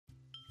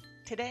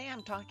Today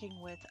I'm talking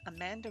with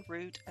Amanda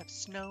Root of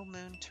Snow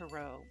Moon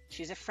Tarot.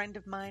 She's a friend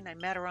of mine. I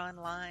met her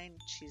online.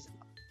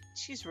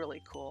 She's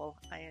really cool.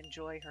 I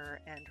enjoy her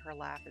and her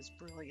laugh is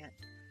brilliant.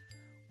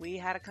 We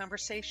had a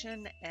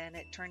conversation and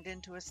it turned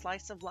into a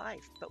slice of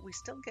life, but we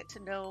still get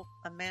to know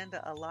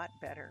Amanda a lot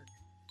better.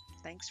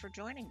 Thanks for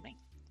joining me.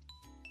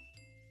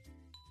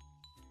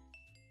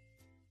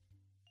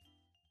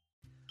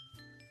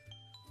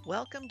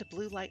 Welcome to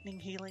Blue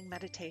Lightning Healing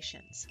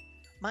Meditations.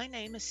 My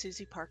name is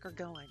Susie Parker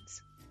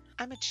Goins.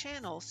 I'm a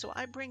channel, so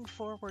I bring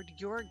forward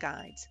your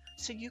guides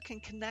so you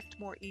can connect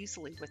more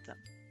easily with them,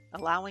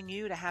 allowing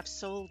you to have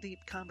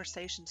soul-deep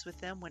conversations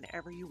with them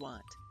whenever you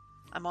want.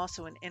 I'm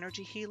also an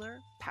energy healer,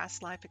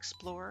 past life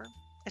explorer,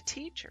 a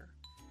teacher.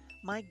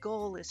 My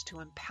goal is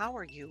to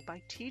empower you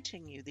by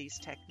teaching you these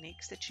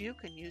techniques that you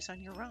can use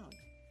on your own.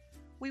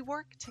 We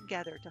work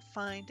together to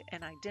find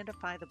and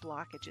identify the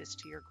blockages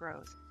to your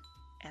growth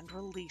and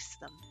release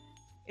them,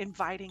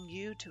 inviting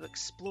you to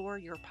explore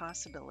your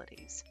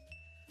possibilities.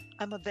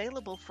 I'm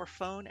available for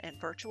phone and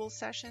virtual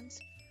sessions,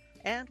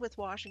 and with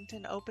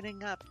Washington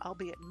opening up, I'll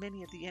be at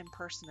many of the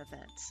in-person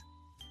events.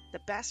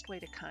 The best way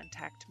to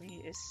contact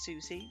me is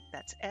Susie,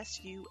 that's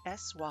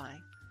S-U-S-Y,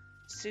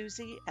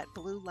 Susie at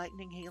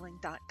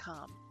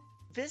BlueLightningHealing.com.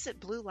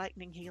 Visit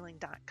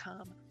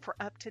BlueLightningHealing.com for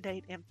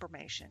up-to-date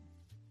information.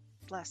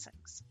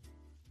 Blessings.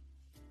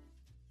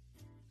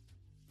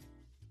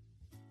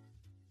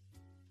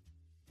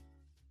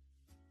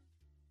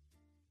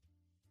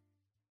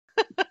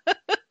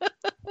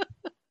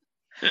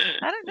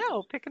 I don't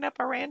know, picking up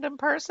a random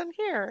person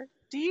here.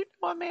 Do you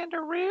know Amanda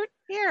Root?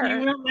 Here.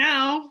 You will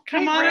now.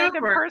 Come on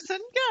random over. Person?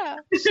 Yeah.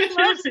 She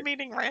loves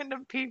meeting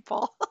random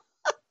people.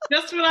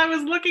 That's what I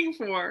was looking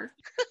for.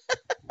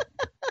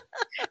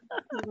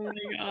 Oh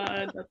my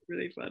God, that's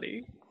really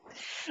funny.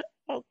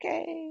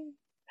 Okay.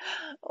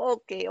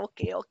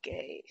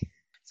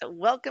 So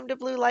welcome to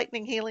Blue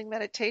Lightning Healing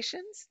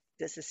Meditations.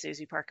 This is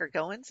Susie Parker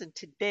Goins, and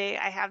today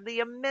I have the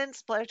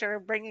immense pleasure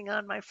of bringing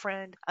on my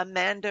friend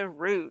Amanda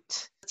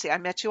Root. Let's see, I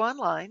met you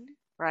online,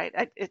 right?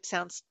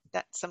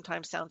 That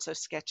sometimes sounds so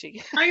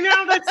sketchy. I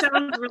know that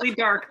sounds really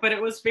dark, but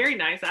it was very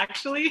nice,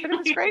 actually. But it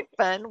was great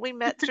fun. We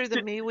met through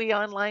the MeWe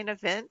online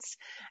events,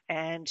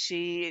 and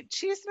she's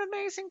an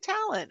amazing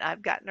talent.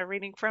 I've gotten a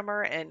reading from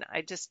her, and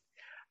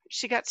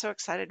she got so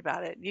excited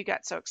about it. You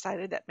got so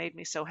excited that made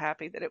me so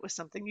happy that it was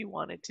something you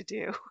wanted to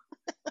do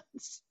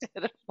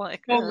instead of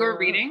like, oh, we're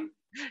reading?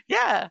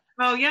 Yeah.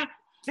 Oh, yeah.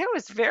 It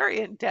was very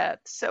in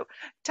depth. So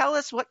tell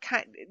us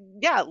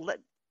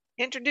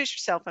introduce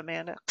yourself,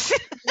 Amanda.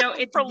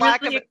 It's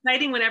really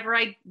exciting whenever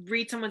I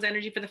read someone's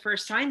energy for the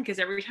first time, because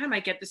every time I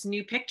get this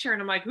new picture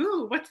and I'm like,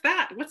 ooh, what's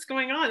that? What's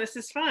going on? This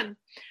is fun.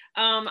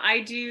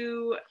 I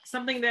do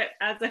something that,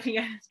 as I think,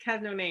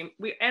 has no name.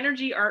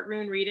 Energy art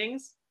rune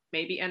readings,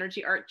 maybe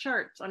energy art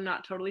charts. I'm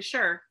not totally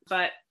sure,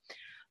 but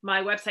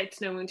my website's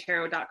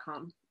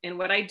snowmoontarot.com. And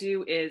what I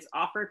do is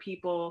offer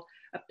people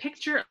a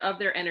picture of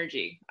their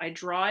energy. I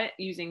draw it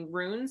using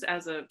runes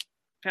as a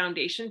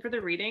foundation for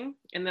the reading,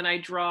 and then I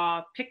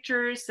draw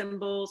pictures,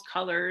 symbols,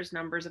 colors,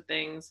 numbers of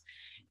things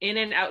in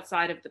and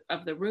outside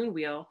of the rune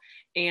wheel,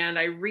 and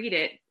I read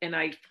it, and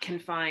I can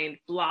find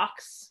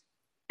blocks,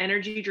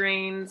 energy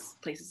drains,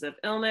 places of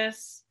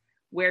illness,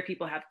 where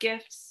people have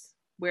gifts,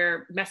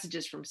 where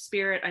messages from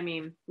spirit. I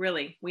mean,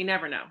 really, we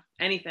never know.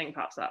 Anything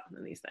pops up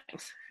in these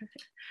things.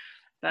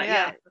 But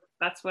yeah,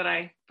 that's what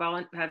I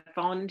had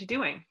fallen into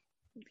doing.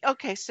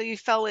 Okay, so you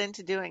fell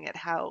into doing it.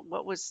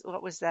 What was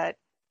that?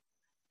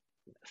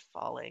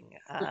 Falling.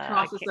 The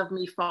process of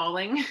me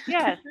falling.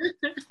 Yes.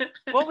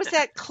 What was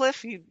that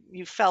cliff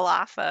you fell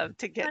off of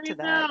to get to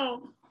that?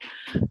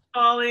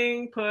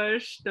 Falling,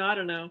 pushed. I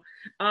don't know.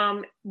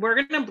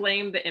 We're gonna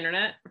blame the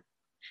internet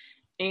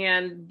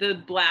and the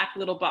black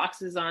little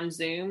boxes on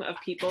Zoom of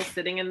people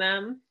sitting in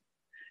them.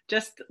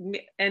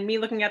 And me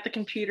looking at the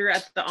computer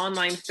at the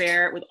online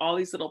fair with all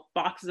these little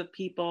boxes of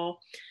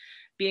people,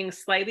 being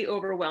slightly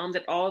overwhelmed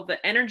at all of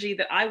the energy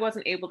that I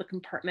wasn't able to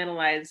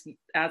compartmentalize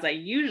as I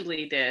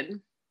usually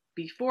did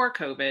before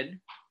COVID.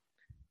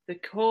 The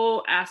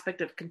whole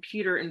aspect of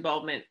computer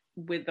involvement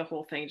with the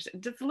whole thing,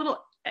 just a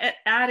little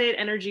added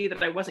energy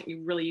that I wasn't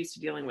really used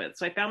to dealing with.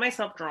 So I found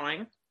myself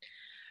drawing.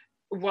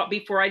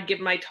 Before I'd give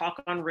my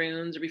talk on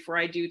runes or before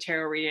I do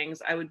tarot readings,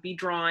 I would be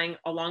drawing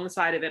along the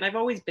side of it. And I've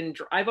always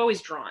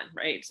drawn,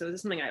 right? So this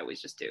is something I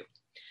always just do.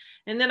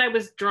 And then I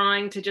was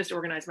drawing to just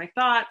organize my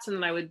thoughts, and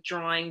then I would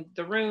drawing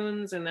the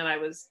runes, and then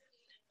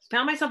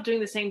found myself doing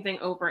the same thing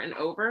over and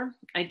over.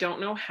 I don't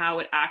know how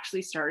it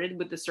actually started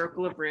with the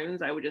circle of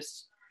runes. I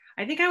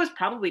think I was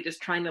probably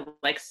just trying to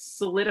like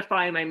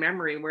solidify my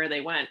memory where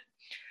they went.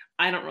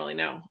 I don't really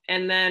know.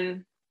 And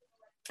then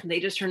they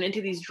just turned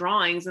into these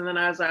drawings. And then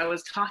as I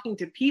was talking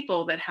to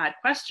people that had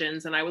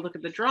questions, and I would look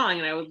at the drawing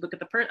and I would look at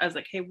the person, I was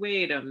like, hey,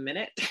 wait a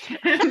minute.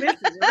 This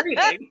is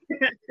reading.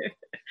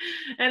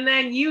 And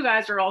then you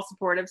guys are all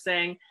supportive,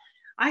 saying,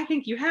 I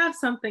think you have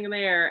something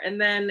there.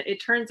 And then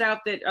it turns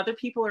out that other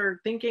people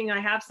are thinking I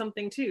have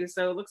something too.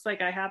 So it looks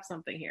like I have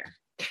something here.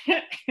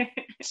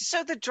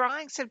 So the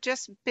drawings have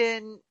just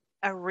been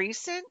a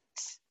recent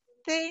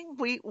thing?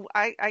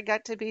 I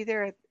got to be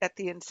there at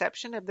the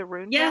inception of the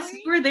Rune Yes,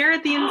 Valley. you were there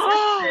at the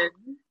Oh,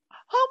 inception.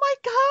 oh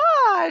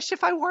my gosh!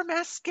 If I wore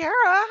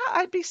mascara,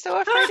 I'd be so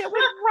afraid it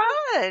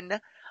would run.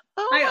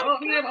 Oh my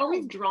I've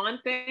always God. drawn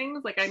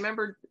things. Like I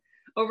remember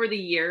over the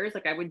years,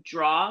 like I would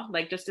draw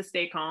like just to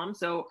stay calm.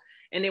 So,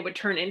 and it would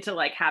turn into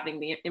like having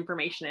the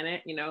information in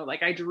it,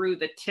 like I drew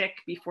the tick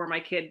before my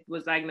kid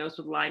was diagnosed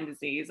with Lyme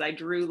disease. I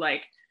drew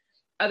like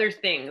other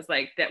things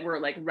like that were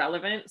like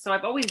relevant. So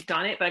I've always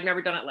done it, but I've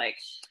never done it like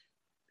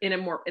in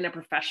a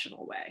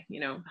professional way,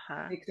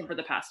 Uh-huh. except for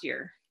the past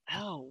year.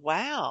 Oh,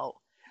 wow.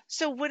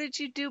 So what did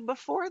you do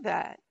before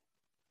that?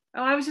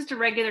 Oh, I was just a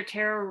regular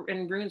tarot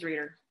and runes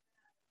reader.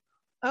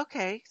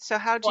 Okay, so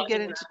how'd you Well, I get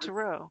mean, into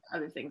tarot?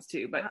 other things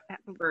too, but How-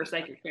 uh, for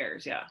psychic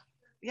fairs, yeah.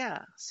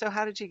 Yeah, so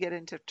how did you get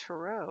into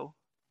tarot?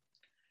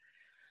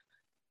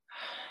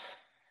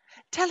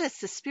 Tell us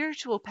the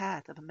spiritual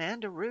path of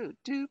Amanda Root.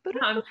 Do ba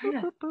Yeah, I'm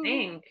trying to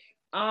think.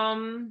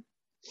 Um,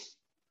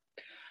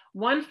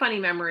 One funny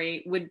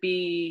memory would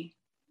be,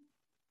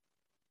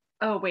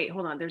 oh wait,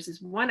 hold on. There's this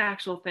one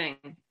actual thing.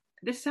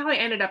 This is how I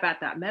ended up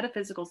at that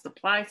metaphysical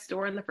supply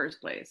store in the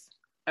first place.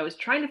 I was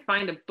trying to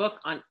find a book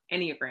on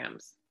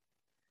Enneagrams.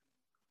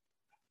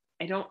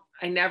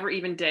 I never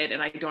even did,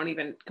 and I don't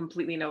even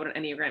completely know what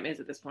an Enneagram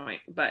is at this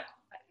point. But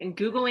in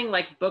Googling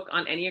like book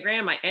on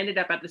Enneagram, I ended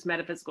up at this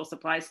metaphysical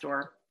supply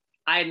store.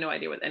 I had no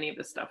idea what any of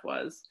this stuff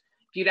was.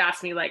 If you'd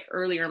asked me like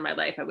earlier in my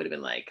life, I would have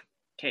been like,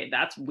 okay,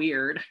 that's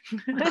weird.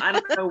 I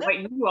don't know what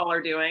you all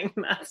are doing.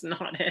 That's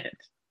not it.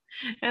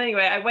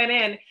 Anyway, I went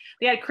in.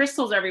 They had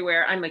crystals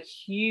everywhere. I'm a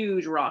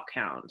huge rock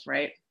hound,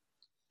 right?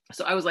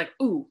 So I was like,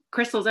 ooh,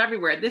 crystals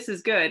everywhere. This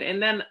is good.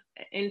 And then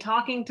in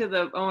talking to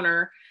the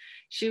owner,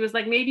 she was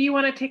like, maybe you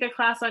want to take a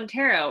class on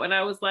tarot. And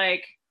I was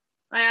like,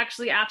 I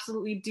actually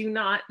absolutely do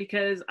not,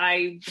 because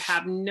I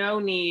have no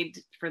need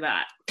for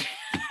that.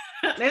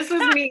 This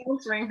was me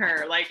answering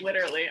her, like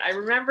literally. I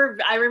remember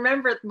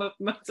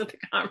most of the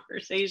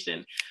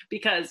conversation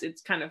because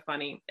it's kind of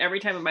funny. Every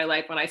time in my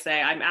life when I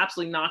say I'm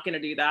absolutely not going to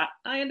do that,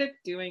 I end up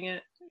doing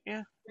it.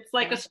 Yeah, It's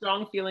like yeah, a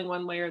strong feeling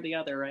one way or the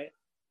other, right?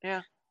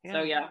 yeah,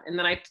 So yeah. yeah, and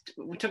then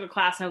we took a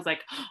class and I was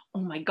like,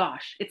 oh my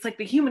gosh, it's like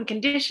the human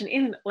condition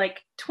in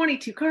like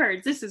 22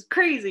 cards. This is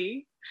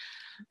crazy.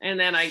 And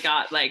then I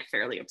got like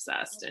fairly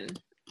obsessed, and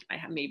I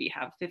maybe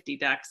have 50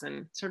 decks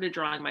and started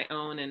drawing my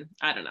own, and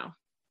I don't know.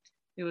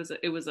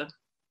 It was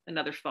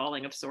another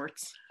falling of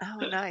sorts. Oh,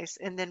 nice.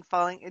 And then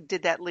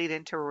did that lead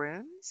into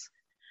runes?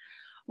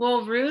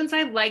 Well, runes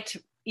I liked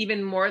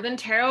even more than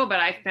tarot, but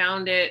I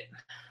found it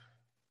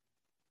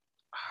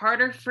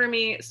harder for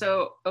me.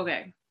 So,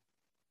 okay.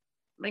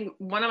 Like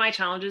one of my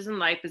challenges in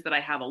life is that I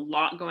have a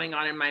lot going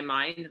on in my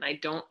mind and I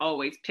don't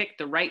always pick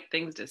the right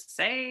things to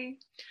say.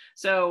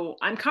 So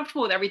I'm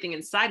comfortable with everything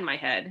inside my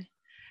head.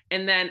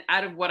 And then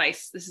out of what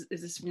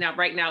this now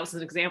right now is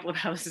an example of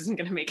how this isn't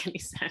going to make any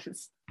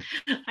sense.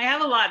 I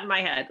have a lot in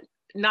my head.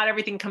 Not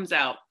everything comes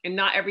out, and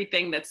not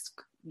everything that's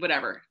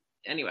whatever.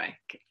 Anyway,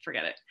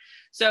 forget it.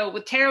 So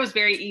with tarot is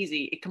very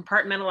easy. It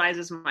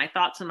compartmentalizes my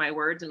thoughts and my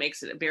words and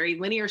makes it a very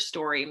linear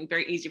story and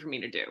very easy for me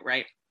to do,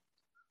 right?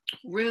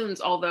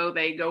 Runes, although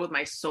they go with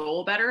my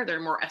soul better, they're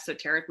more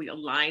esoterically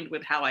aligned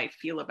with how I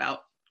feel about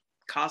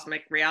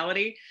cosmic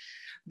reality.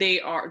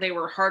 They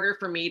were harder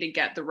for me to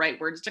get the right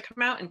words to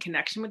come out in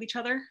connection with each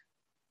other.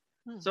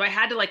 So I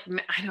had to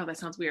I know that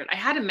sounds weird. I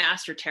had to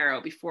master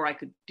tarot before I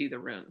could do the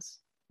runes.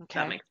 Okay.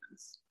 That makes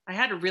sense. I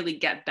had to really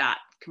get that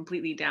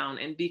completely down,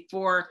 and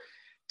before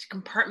to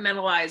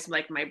compartmentalize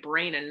like my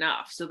brain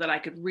enough so that I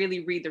could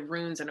really read the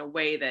runes in a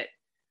way that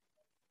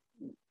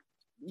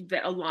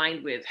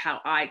aligned with how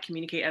I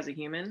communicate as a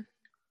human.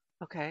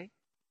 Okay.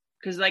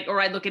 Because or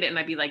I'd look at it and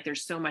I'd be like,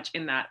 there's so much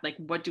in that. Like,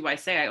 what do I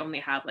say? I only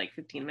have like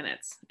 15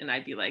 minutes. And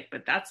I'd be like,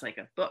 but that's like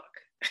a book.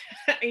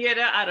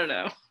 I don't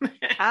know.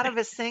 Out of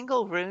a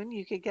single rune,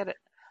 you could get it.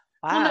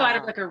 Wow. Well, no, out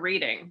of like a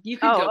reading. You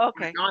could go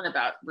okay. on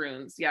about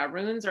runes. Yeah,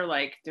 runes are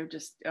like, they're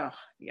just,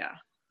 yeah.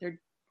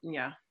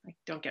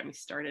 Don't get me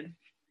started.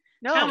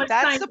 No,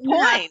 that's the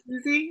point.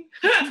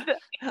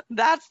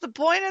 That's the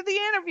point of the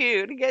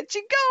interview, to get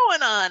you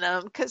going on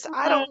them, because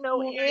I don't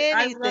know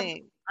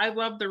anything. I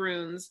love the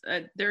runes.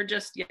 They're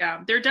just,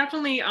 they're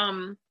definitely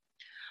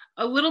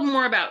a little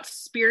more about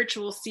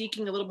spiritual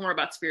seeking, a little more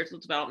about spiritual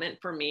development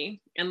for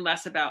me, and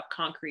less about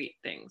concrete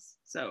things.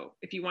 So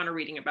if you want a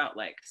reading about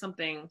like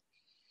something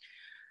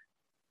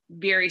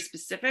very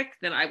specific,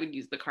 then I would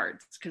use the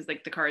cards, because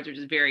like the cards are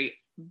just very,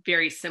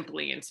 very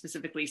simply and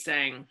specifically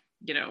saying,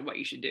 what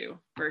you should do,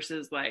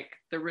 versus like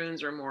the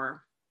runes are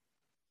more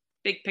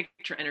big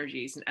picture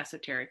energies and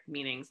esoteric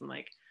meanings and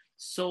like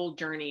soul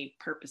journey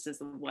purposes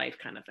of life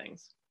kind of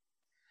things.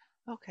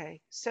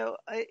 Okay, so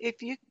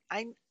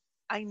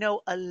I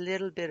know a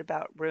little bit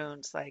about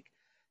runes, like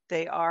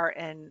they are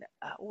an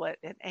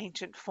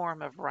ancient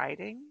form of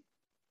writing.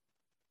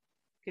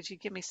 Could you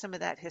give me some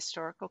of that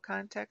historical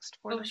context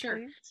for them, Sure.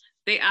 please?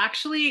 They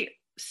actually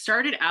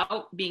started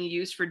out being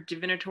used for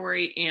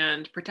divinatory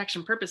and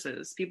protection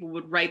purposes. People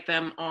would write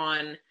them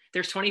on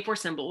There's 24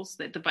 symbols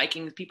that the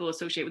Vikings, people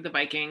associate with the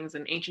Vikings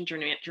and ancient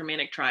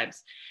Germanic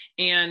tribes.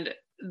 And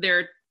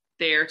they're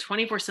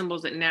 24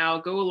 symbols that now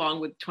go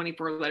along with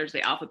 24 letters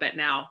of the alphabet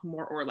now,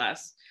 more or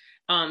less.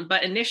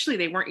 But initially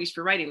they weren't used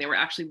for writing. They were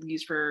actually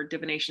used for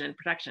divination and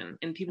protection.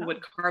 And people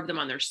would carve them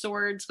on their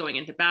swords going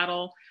into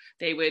battle.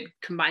 They would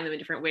combine them in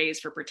different ways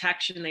for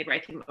protection. They'd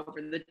write them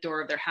over the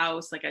door of their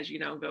house, like, as you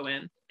know, go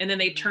in. And then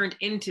they turned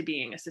into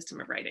being a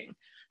system of writing.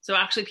 So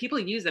actually people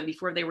used them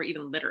before they were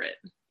even literate,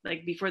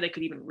 like before they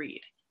could even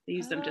read. They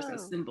used them just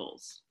as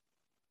symbols.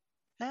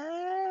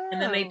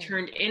 And then they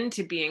turned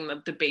into being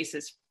the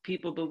basis,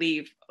 people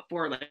believe,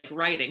 for like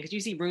writing, because you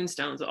see rune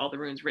stones with all the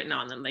runes written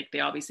on them, like they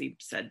obviously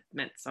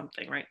meant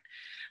something, right?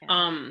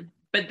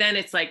 But then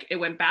it's like it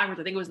went backwards.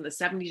 I think it was in the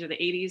 70s or the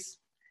 80s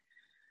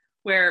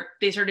where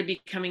they started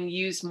becoming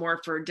used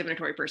more for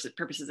divinatory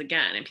purposes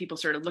again, and people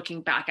started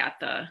looking back at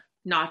the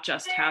not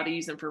just how to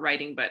use them for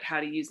writing, but how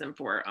to use them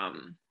for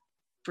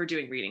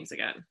doing readings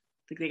again.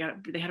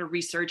 Like they had a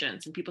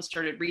resurgence, and people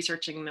started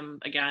researching them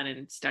again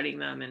and studying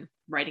them and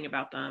writing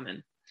about them.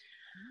 And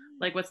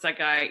like, what's that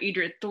guy?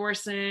 Edith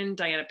Thorson,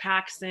 Diana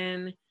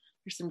Paxson.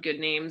 There's some good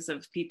names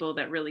of people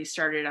that really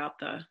started out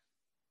the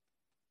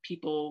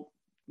people,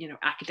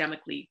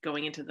 academically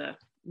going into the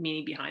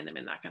meaning behind them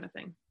and that kind of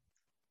thing.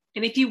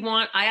 And if you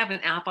want, I have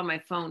an app on my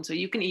phone, so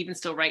you can even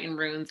still write in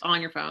runes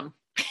on your phone.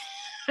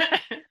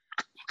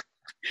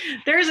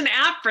 There's an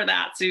app for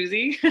that,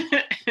 Susie.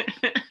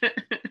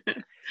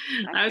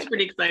 I was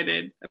pretty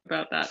excited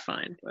about that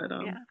find, but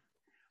yeah.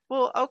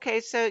 Well, okay,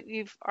 so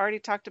you've already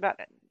talked about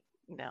it.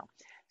 No.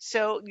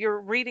 So your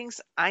readings,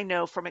 I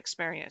know from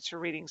experience, your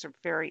readings are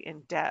very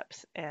in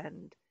depth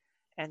and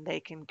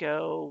they can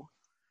go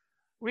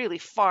really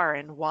far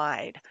and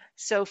wide.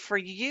 So for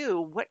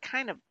you, what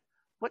kind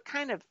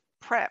of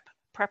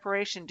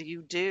preparation do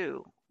you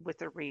do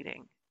with a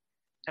reading?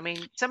 I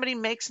mean, somebody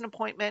makes an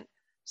appointment,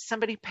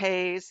 somebody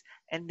pays,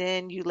 and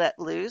then you let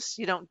loose.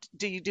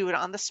 Do you do it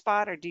on the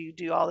spot, or do you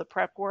do all the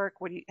prep work?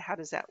 How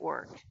does that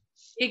work?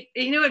 It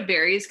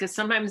varies, because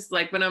sometimes,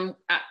 like when I'm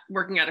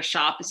working at a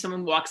shop, if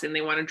someone walks in,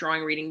 they want a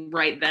drawing reading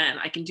right then,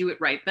 I can do it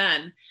right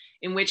then,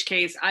 in which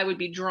case I would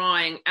be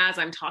drawing as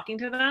I'm talking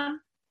to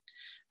them.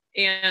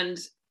 And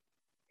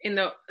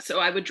so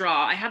I would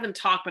draw, I have them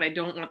talk, but I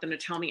don't want them to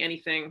tell me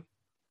anything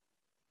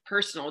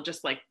personal,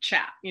 just like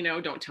chat,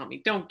 don't tell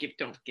me, don't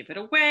give it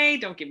away,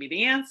 don't give me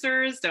the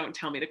answers, don't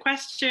tell me the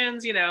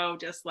questions,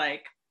 just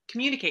like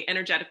communicate,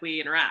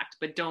 energetically interact,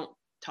 but don't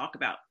talk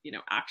about,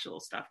 actual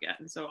stuff yet.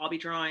 And so I'll be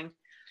drawing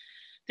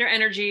their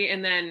energy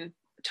and then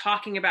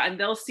talking about, and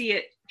they'll see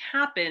it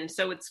happen.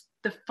 So it's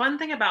the fun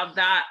thing about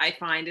that, I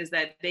find, is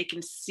that they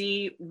can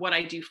see what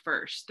I do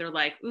first. They're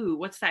like, ooh,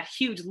 what's that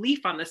huge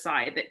leaf on the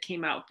side that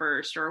came out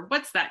first? Or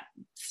what's that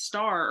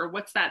star? Or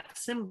what's that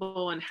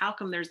symbol? And how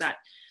come there's that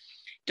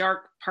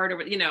dark part of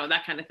it,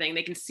 that kind of thing.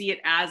 They can see it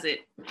as it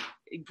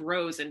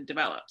grows and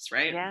develops,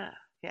 right?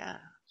 Yeah.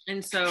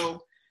 And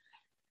so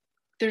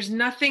there's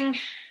nothing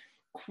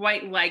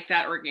quite like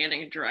that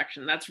organic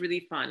direction. That's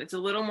really fun. It's a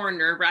little more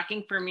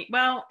nerve-wracking for me.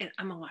 Well,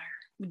 I'm a liar.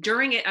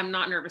 During it, I'm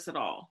not nervous at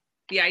all.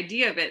 The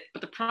idea of it,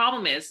 but the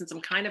problem is, since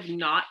I'm kind of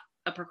not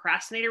a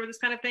procrastinator with this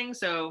kind of thing,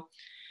 so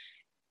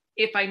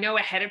if I know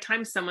ahead of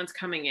time someone's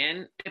coming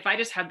in, if I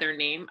just have their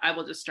name, I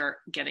will just start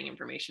getting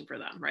information for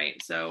them,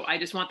 right? So I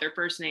just want their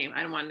first name.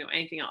 I don't want to know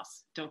anything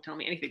else. Don't tell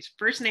me anything. Just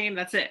first name,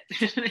 that's it.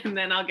 And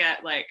then I'll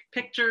get like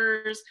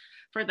pictures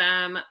for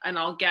them, and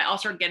I'll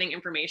start getting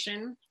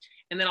information,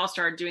 and then I'll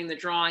start doing the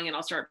drawing, and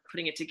I'll start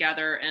putting it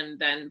together. And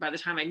then by the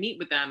time I meet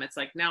with them, it's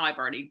like, now I've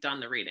already done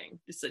the reading.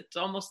 It's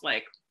almost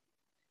like,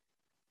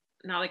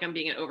 not like I'm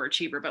being an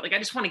overachiever, but like I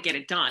just want to get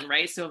it done,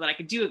 right? So that I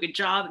could do a good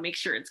job and make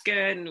sure it's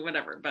good and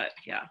whatever. But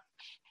yeah.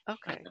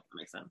 Okay. That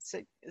makes sense.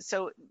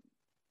 So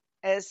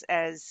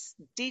as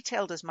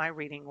detailed as my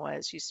reading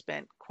was, you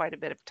spent quite a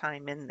bit of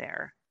time in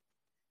there.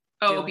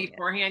 Oh,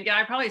 beforehand? Yeah,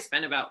 I probably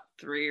spent about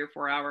 3 or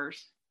 4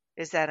 hours.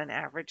 Is that an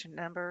average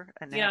number?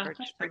 Yeah,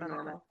 that's pretty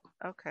normal.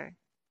 Okay.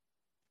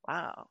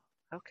 Wow.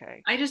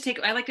 Okay. I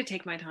like to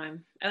take my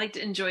time. I like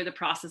to enjoy the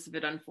process of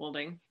it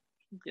unfolding,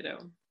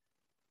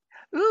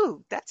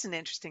 Ooh, that's an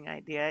interesting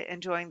idea,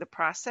 enjoying the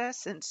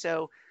process. And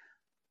so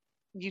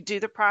you do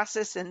the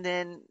process, and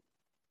then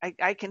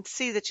I can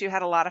see that you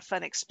had a lot of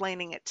fun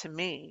explaining it to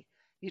me.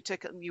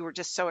 You were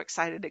just so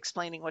excited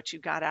explaining what you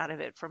got out of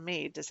it for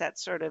me. Does that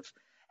sort of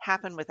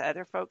happen with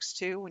other folks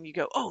too, when you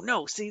go, oh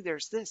no, see,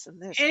 there's this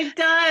and this? It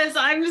does.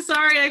 I'm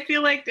sorry. I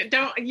feel like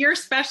you're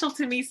special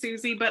to me,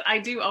 Susie, but I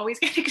do always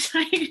get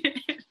excited.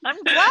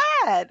 I'm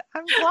glad.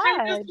 I'm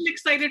just an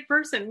excited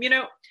person,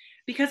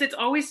 because it's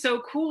always so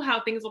cool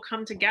how things will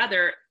come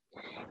together.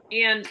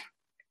 And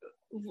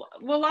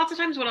well, lots of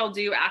times what I'll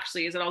do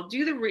actually is that I'll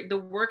do the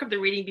work of the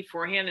reading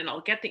beforehand, and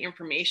I'll get the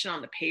information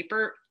on the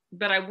paper,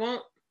 but I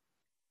won't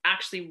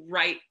actually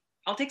write.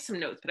 I'll take some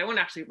notes, but I won't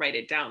actually write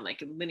it down like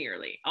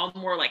linearly. I'll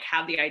more like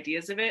have the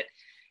ideas of it.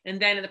 And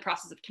then in the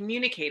process of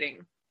communicating,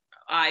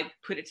 I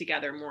put it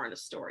together more in a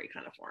story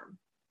kind of form.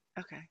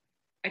 Okay.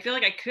 I feel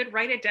like I could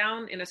write it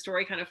down in a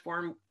story kind of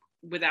form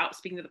without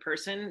speaking to the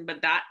person,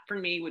 but that for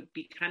me would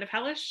be kind of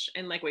hellish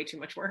and like way too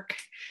much work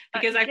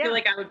because I feel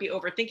like I would be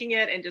overthinking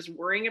it and just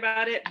worrying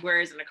about it.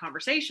 Whereas in a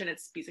conversation,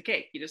 it's a piece of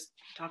cake. You just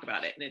talk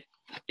about it and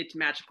it's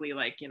magically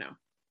like,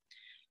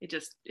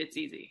 it's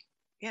easy.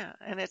 Yeah.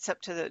 And it's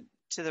up to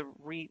the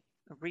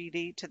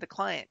readee, to the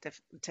client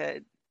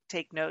to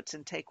take notes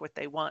and take what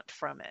they want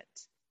from it.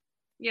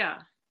 Yeah.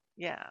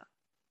 Yeah.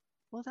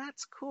 Well,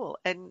 that's cool.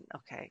 And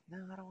okay,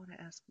 no, I don't want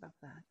to ask about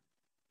that.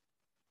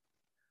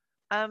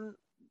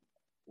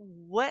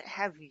 What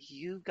have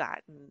you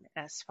gotten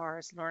as far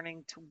as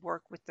learning to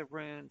work with the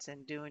runes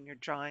and doing your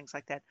drawings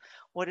like that?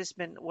 What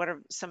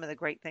are some of the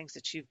great things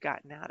that you've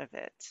gotten out of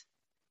it?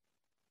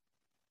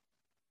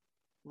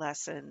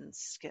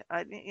 Lessons,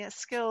 yeah,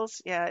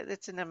 skills. Yeah,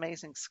 it's an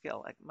amazing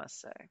skill, I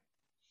must say.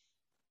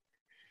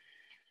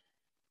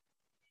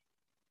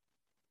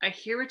 I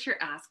hear what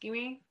you're asking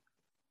me,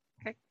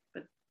 Okay.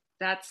 but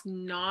that's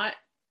not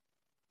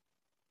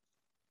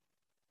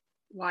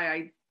why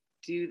I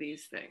do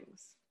these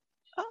things.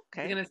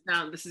 Okay.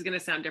 This is gonna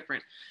sound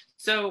different.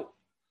 So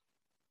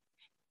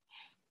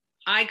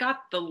I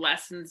got the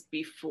lessons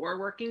before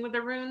working with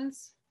the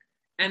runes,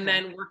 and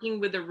then working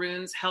with the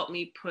runes helped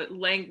me put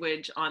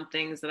language on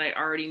things that I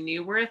already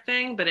knew were a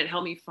thing, but it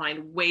helped me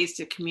find ways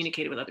to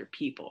communicate with other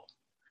people.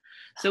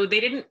 So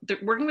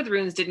working with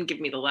runes didn't give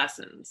me the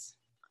lessons.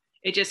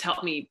 It just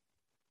helped me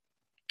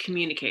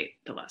communicate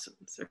the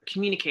lessons or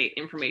communicate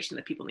information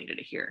that people needed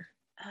to hear.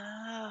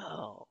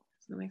 Oh.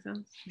 Does that make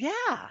sense?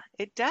 Yeah,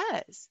 it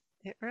does.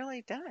 It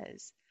really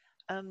does.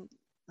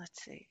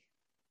 Let's see.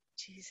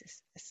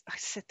 Jesus. I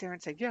sit there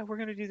and say, yeah, we're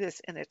going to do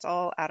this. And it's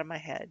all out of my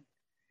head.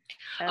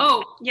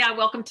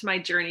 Welcome to my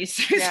journey,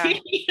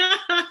 Susie. Yeah.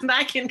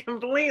 I can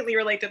completely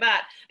relate to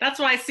that. That's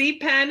why I see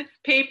pen,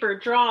 paper,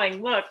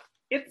 drawing. Look,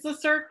 it's a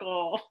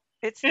circle.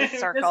 It's the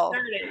circle.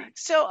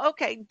 So,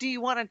 okay, do you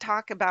want to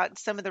talk about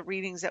some of the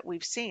readings that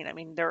we've seen? I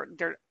mean,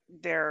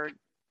 they're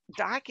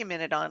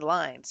documented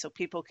online, so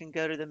people can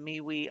go to the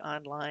MeWe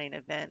online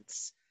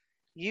events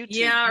YouTube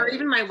Yeah, page. or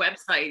even my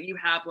website.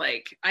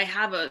 I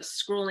have a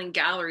scrolling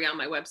gallery on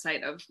my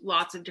website of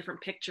lots of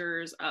different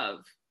pictures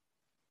of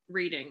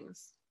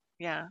readings.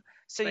 Yeah.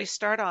 So you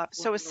start off.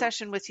 So a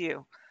session with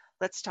you.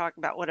 Let's talk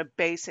about what a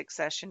basic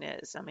session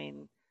is. I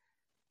mean,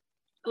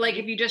 like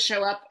if you just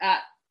show up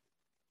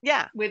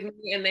with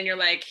me and then you're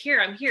like,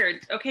 I'm here.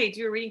 Okay,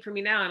 do a reading for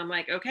me now. And I'm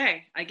like,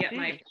 okay. I get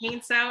my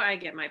paints out, I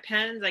get my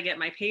pens, I get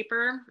my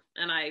paper,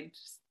 and I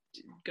just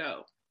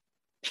go.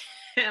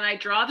 And I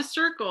draw the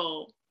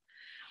circle,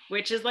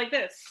 which is like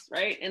this,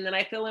 right? And then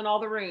I fill in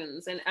all the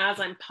runes. And as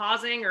I'm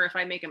pausing or if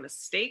I make a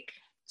mistake,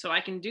 so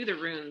I can do the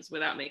runes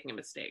without making a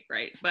mistake,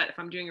 right? But if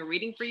I'm doing a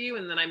reading for you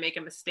and then I make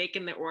a mistake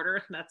in the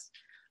order, that's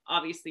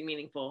obviously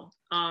meaningful.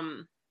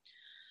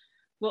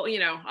 Well,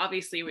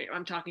 obviously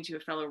I'm talking to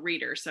a fellow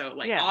reader, so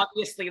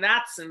obviously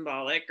that's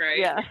symbolic, right?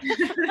 Yeah.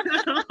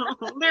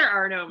 There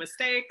are no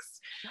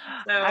mistakes.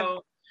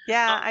 So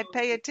I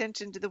pay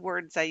attention to the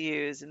words I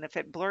use, and if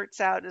it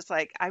blurts out, it's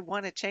like I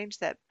want to change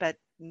that, but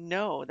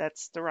no,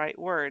 that's the right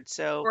word.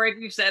 So, or if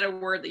you've said a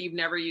word that you've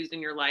never used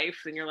in your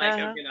life, then you're like,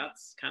 okay,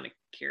 that's kind of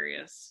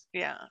curious.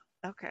 Yeah.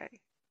 Okay.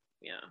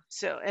 Yeah.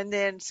 So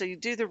you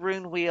do the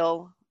rune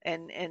wheel,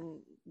 and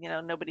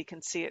nobody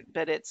can see it,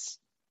 but it's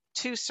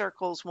two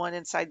circles, one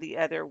inside the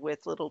other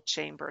with little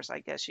chambers. I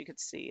guess you could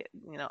see it,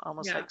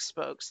 almost like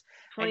spokes.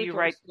 24 and you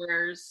write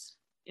squares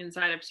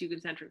inside of two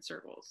concentric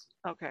circles.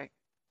 Okay.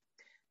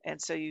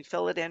 And so you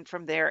fill it in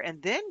from there,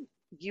 and then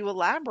you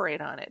elaborate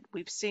on it.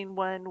 We've seen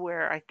one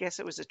where I guess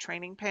it was a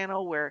training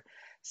panel where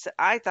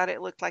I thought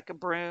it looked like a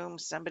broom.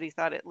 Somebody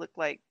thought it looked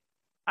like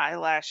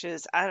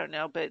eyelashes. I don't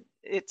know, but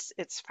it's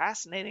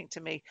fascinating to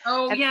me.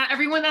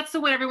 That's the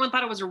one everyone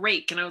thought it was a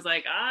rake, and I was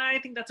like, I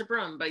think that's a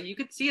broom, but you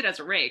could see it as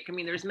a rake. I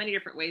mean, there's many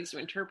different ways to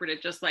interpret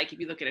it. Just like if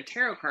you look at a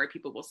tarot card,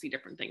 people will see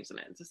different things in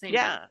it. It's the same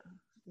thing.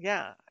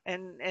 Yeah.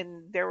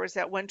 And there was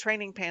that one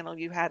training panel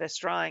you had us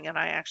drawing, and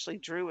I actually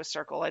drew a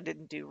circle. I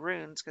didn't do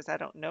runes because I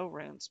don't know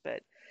runes,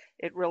 but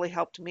it really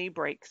helped me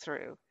break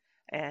through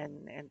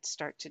and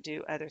start to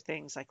do other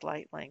things like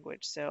light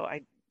language. So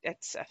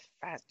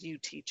do you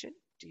teach it?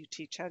 Do you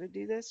teach how to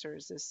do this, or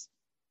is this?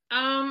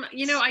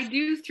 I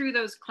do through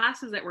those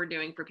classes that we're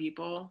doing for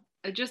people,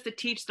 just to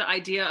teach the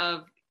idea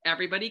of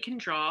everybody can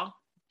draw,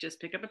 just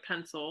pick up a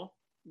pencil.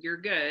 You're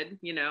good.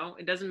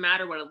 It doesn't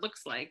matter what it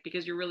looks like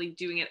because you're really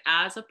doing it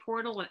as a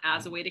portal and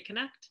as a way to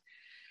connect.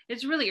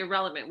 It's really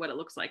irrelevant what it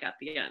looks like at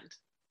the end.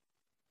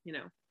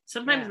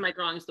 Sometimes my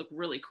drawings look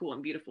really cool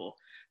and beautiful.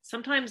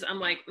 Sometimes I'm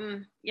like,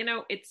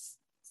 it's,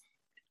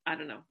 I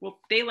don't know. Well,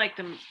 they like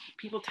them.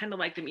 People tend to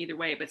like them either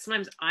way, but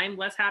sometimes I'm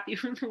less happy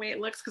with the way it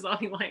looks because I'll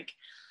be like,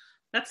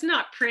 that's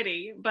not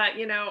pretty, but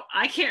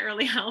I can't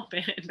really help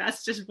it.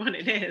 That's just what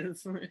it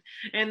is.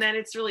 And then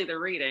it's really the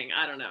reading.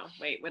 I don't know.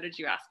 Wait, what did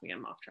you ask me?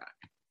 I'm off track.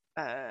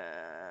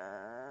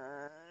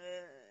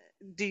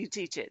 Do you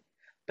teach it?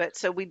 But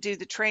so we do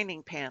the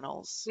training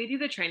panels. We do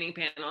the training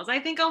panels. I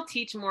think I'll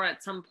teach more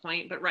at some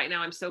point, but right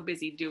now I'm so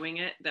busy doing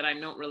it that I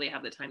don't really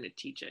have the time to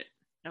teach it.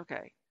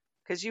 Okay.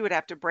 Because you would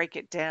have to break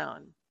it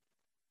down.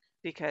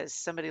 because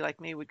somebody like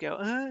me would go,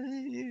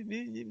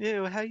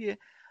 how you,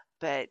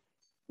 but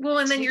well,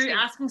 and then you're teaching.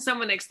 asking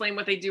someone to explain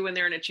what they do when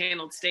they're in a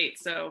channeled state.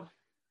 So,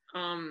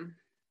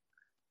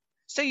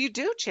 So you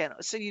do channel,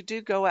 so you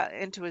do go out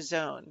into a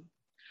zone.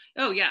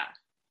 oh yeah,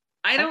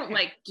 I don't Okay.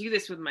 like do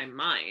this with my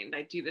mind.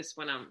 I do this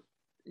when I'm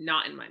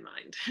not in my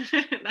mind.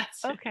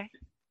 That's Okay.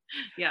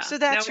 yeah. So No,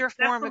 that's your it's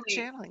form of definitely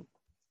channeling.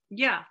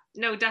 yeah.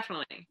 No,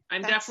 definitely.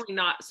 I'm That's definitely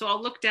not. So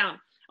I'll look down.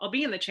 I'll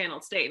be in the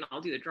channeled state and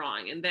I'll do the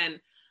drawing, and then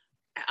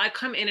I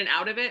come in and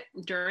out of it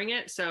during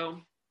it.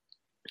 So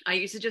I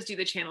used to just do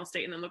the channel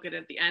state and then look at it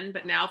at the end.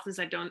 But now, since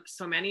I've done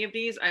so many of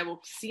these, I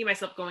will see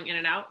myself going in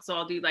and out. So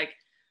I'll do like,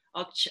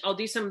 I'll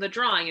do some of the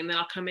drawing and then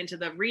I'll come into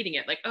the reading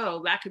it like,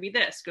 oh, that could be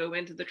this, go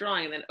into the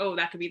drawing, and then, oh,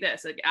 that could be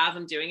this, like as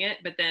I'm doing it.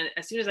 But then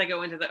as soon as I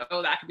go into the,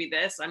 oh, that could be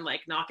this, I'm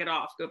like, knock it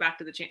off, go back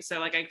to the chain. So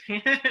like, I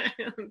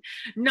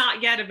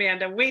not yet,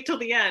 Amanda, wait till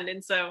the end.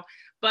 And so,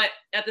 but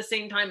at the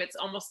same time, it's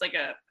almost like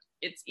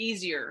it's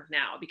easier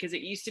now because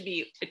it used to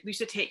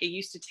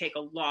take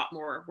a lot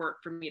more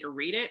work for me to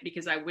read it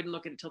because I wouldn't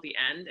look at it until the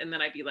end and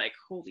then I'd be like,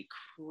 holy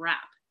crap.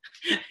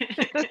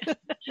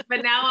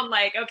 But now I'm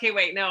like, okay,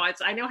 wait, no,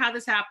 I know how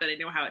this happened. I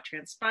know how it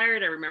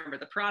transpired. I remember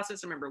the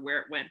process. I remember where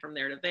it went from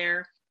there to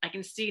there. I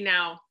can see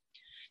now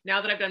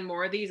that I've done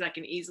more of these, I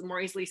can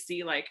more easily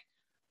see like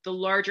the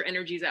larger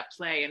energies at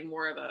play and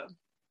more of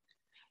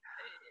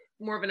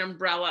an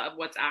umbrella of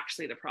what's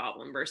actually the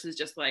problem versus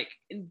just like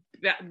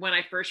when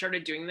I first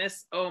started doing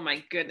this, oh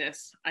my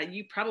goodness, I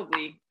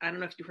don't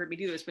know if you heard me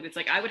do this, but it's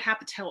like I would have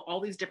to tell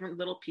all these different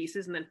little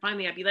pieces and then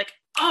finally I'd be like,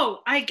 oh,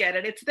 I get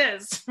it, it's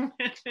this.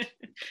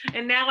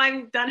 And now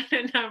I'm done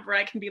enough where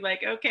I can be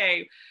like,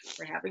 okay,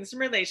 we're having some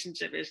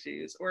relationship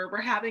issues or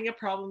we're having a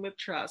problem with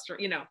trust or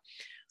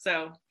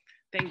so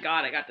thank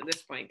God I got to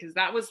this point because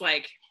that was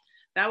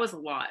a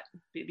lot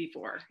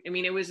before. I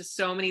mean, it was just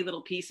so many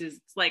little pieces.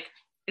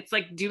 It's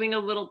like doing a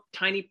little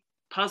tiny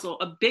puzzle,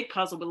 a big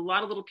puzzle with a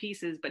lot of little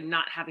pieces, but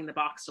not having the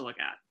box to look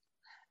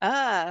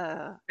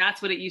at.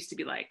 That's what it used to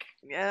be like.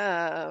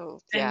 Oh,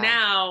 yeah. And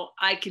now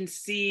I can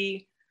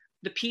see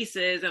the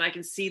pieces and I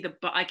can see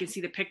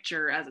the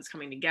picture as it's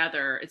coming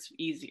together. It's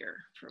easier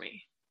for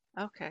me.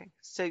 Okay.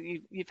 So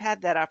you've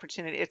had that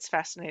opportunity. It's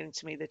fascinating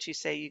to me that you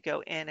say you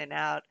go in and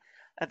out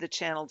of the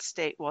channeled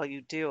state while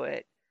you do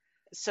it.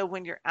 So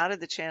when you're out of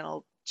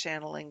the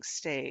channeling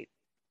state,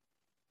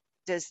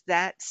 does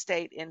that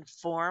state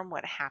inform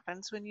what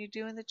happens when you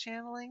do in the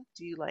channeling?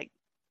 Do you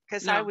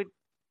because No.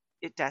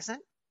 It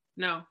doesn't?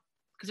 No,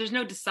 because there's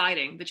no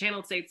deciding. The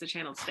channeled state's the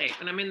channeled state.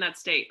 When I'm in that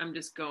state, I'm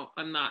like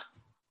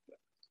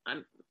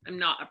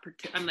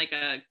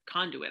a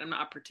conduit. I'm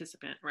not a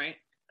participant, right?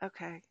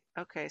 Okay.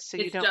 Okay. So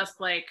it's just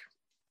like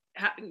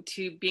having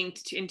to being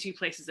in two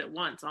places at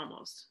once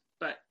almost,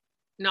 but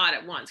not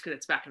at once because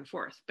it's back and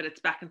forth, but it's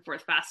back and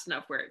forth fast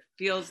enough where it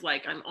feels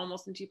like I'm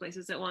almost in two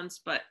places at once,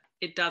 but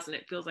it doesn't.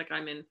 It feels like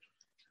I'm in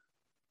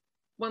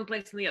one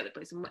place and the other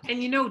place.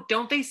 And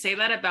don't they say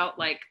that about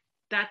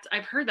that?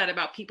 I've heard that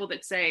about people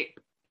that say,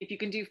 if you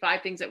can do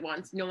 5 things at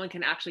once, no one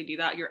can actually do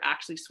that. You're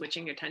actually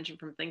switching your attention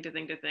from thing to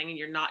thing to thing, and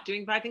you're not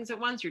doing 5 things at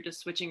once. You're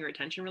just switching your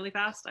attention really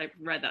fast. I've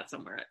read that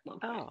somewhere at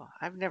one point. Oh,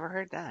 I've never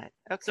heard that.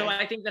 Okay. So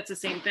I think that's the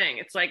same thing.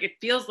 It's like, it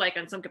feels like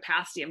on some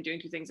capacity I'm doing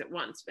 2 things at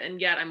once,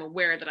 and yet I'm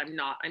aware that I'm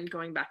not. I'm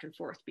going back and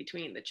forth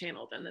between the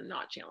channeled and the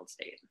not channeled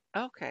state.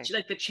 Okay.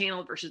 Like the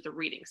channeled versus the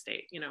reading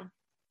state,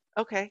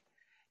 Okay.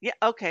 Yeah.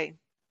 Okay.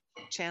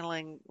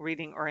 Channeling,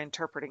 reading, or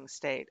interpreting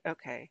state.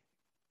 Okay.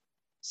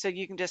 So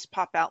you can just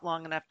pop out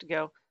long enough to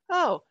go,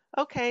 oh,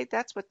 okay,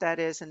 that's what that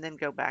is, and then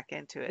go back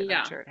into it. Yeah.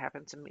 I'm sure it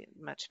happens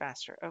much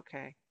faster.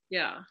 Okay.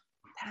 Yeah.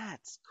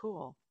 That's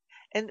cool.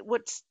 And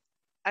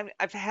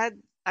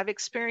I've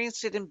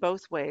experienced it in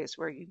both ways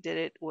where you did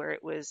it where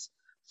it was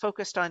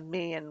focused on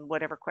me and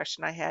whatever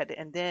question I had.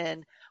 And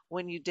then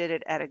when you did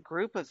it at a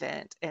group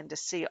event and to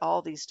see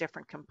all these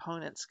different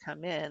components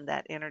come in,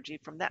 that energy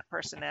from that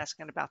person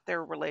asking about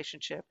their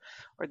relationship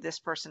or this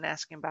person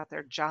asking about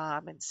their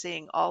job and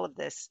seeing all of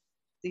these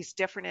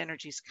different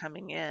energies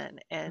coming in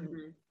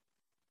and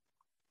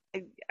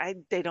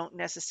they don't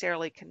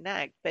necessarily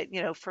connect. But,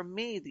 for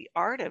me, the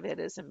art of it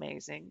is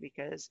amazing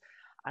because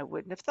I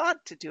wouldn't have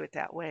thought to do it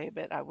that way,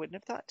 but I wouldn't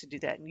have thought to do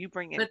that. And you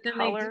bring in But then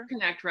color. They do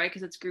connect, right?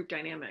 Because it's group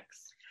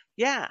dynamics.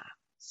 Yeah.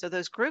 So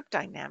those group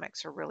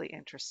dynamics are really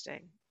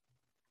interesting.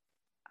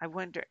 I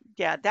wonder,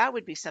 yeah, that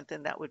would be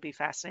something that would be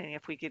fascinating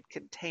if we could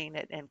contain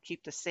it and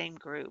keep the same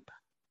group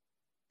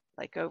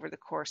like over the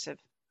course of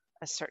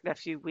a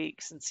few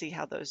weeks and see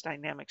how those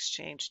dynamics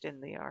changed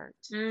in the art.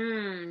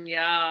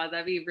 Yeah,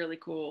 that'd be really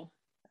cool.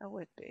 That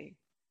would be.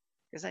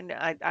 Because I know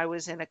I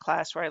was in a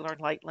class where I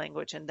learned light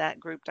language and that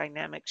group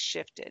dynamics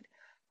shifted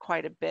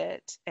quite a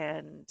bit.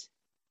 And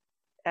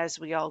as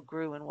we all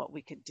grew in what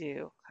we could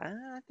do,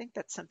 I think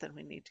that's something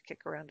we need to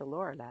kick around to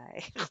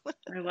Lorelei.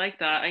 I like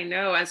that. I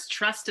know as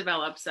trust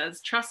develops,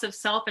 as trust of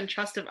self and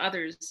trust of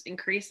others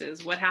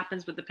increases, what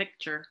happens with the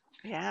picture?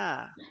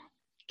 Yeah.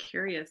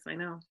 Curious, I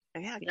know.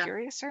 Yeah,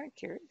 curiouser and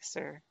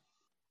curiouser.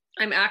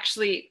 I'm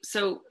actually,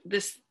 so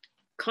this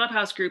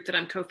Clubhouse group that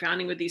I'm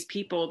co-founding with these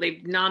people,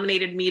 they've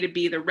nominated me to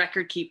be the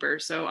record keeper.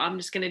 So I'm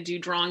just going to do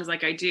drawings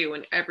like I do.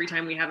 And every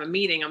time we have a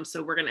meeting,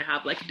 we're going to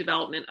have like a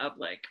development of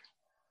like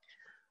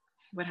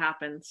what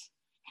happens.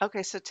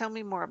 Okay, so tell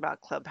me more about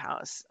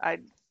Clubhouse. I,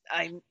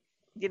 I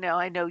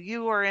know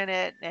you are in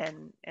it,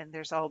 and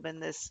there's all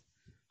been this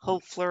whole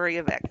flurry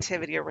of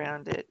activity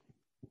around it.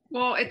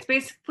 Well, it's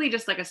basically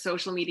just like a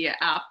social media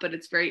app, but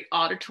it's very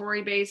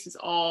auditory based. It's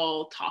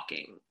all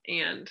talking.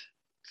 And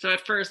so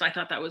at first I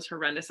thought that was a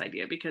horrendous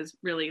idea because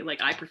really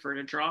like I prefer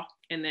to draw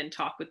and then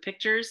talk with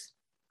pictures,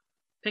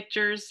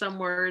 some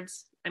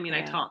words. I mean,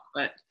 I talk,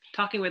 but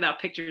talking without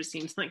pictures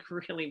seems like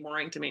really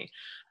boring to me.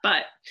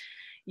 But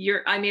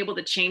I'm able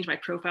to change my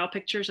profile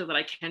picture so that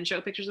I can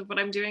show pictures of what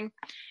I'm doing.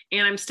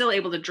 And I'm still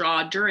able to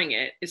draw during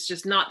it. It's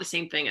just not the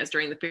same thing as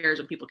during the fairs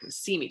when people can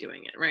see me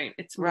doing it, right?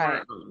 It's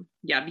more,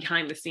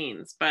 behind the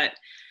scenes. But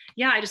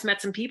yeah, I just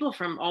met some people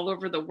from all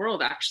over the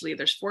world, actually.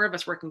 There's 4 of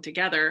us working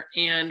together,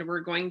 and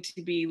we're going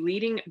to be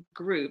leading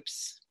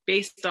groups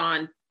based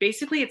on,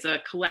 basically it's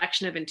a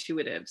collection of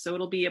intuitives. So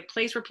it'll be a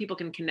place where people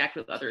can connect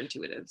with other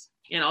intuitives,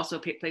 and also a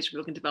place where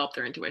people can develop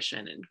their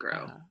intuition and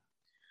grow.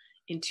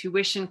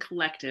 Intuition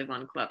Collective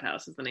on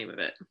Clubhouse is the name of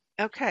it.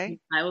 Okay.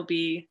 I will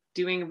be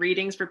doing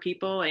readings for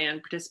people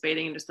and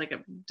participating and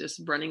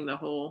just running the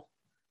whole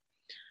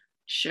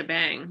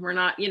shebang. We're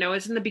not,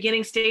 it's in the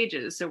beginning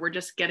stages. So we're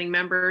just getting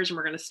members, and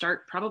we're going to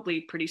start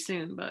probably pretty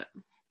soon, but.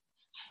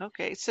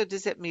 Okay. So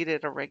does it meet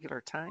at a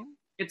regular time?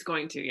 It's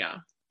going to, yeah.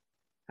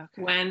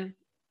 Okay. When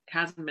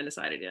hasn't been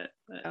decided yet.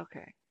 But.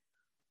 Okay.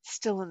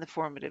 Still in the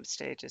formative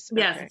stages.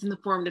 Yes, it's in the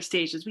formative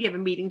stages. We have a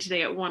meeting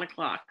today at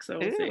 1:00. So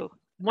we'll see.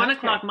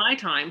 1:00 my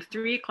time,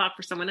 3:00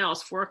 for someone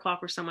else, 4:00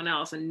 for someone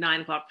else, and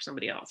 9:00 for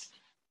somebody else.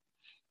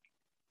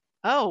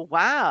 Oh,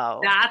 wow.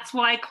 That's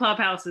why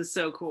Clubhouse is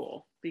so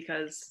cool,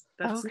 because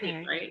that's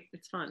neat, right?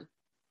 It's fun.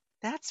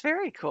 That's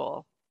very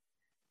cool.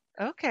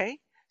 Okay.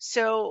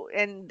 So,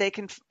 and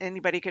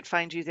anybody could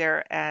find you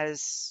there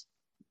as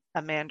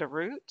Amanda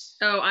Root?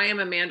 Oh, I am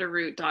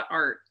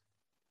amandaroot.art.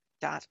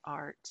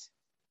 .art.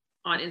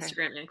 On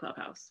Instagram and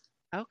Clubhouse.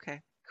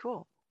 Okay,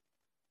 cool.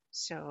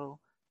 So,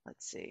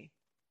 let's see.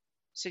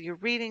 So your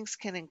readings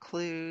can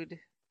include,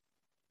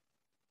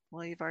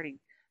 well, you've already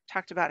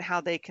talked about how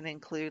they can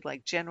include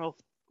like general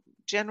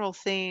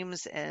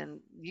themes, and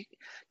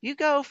you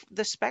go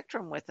the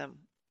spectrum with them,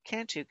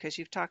 can't you? Because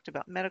you've talked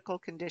about medical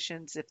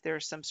conditions, if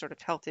there's some sort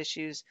of health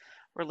issues,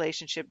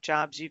 relationship,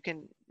 jobs,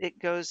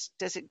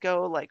 does it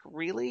go like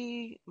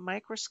really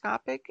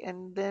microscopic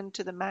and then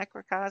to the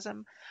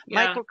macrocosm,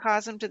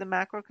 microcosm to the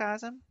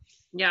macrocosm?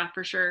 Yeah,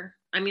 for sure.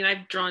 I mean,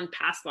 I've drawn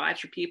past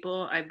lives for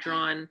people. I've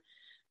drawn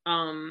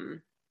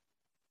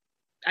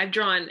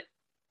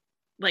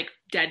like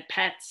dead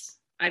pets.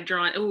 I've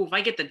drawn, if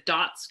I get the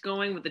dots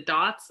going with the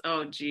dots,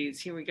 oh geez,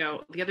 here we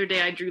go. The other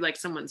day I drew like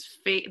someone's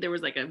face. There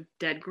was like a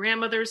dead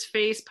grandmother's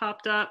face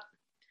popped up.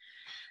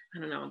 I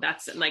don't know.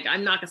 That's like,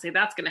 I'm not gonna say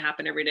that's gonna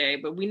happen every day,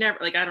 but we never,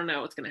 like, I don't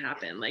know what's gonna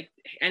happen. Like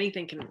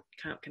anything can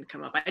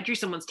come up. I drew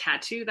someone's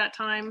tattoo that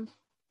time.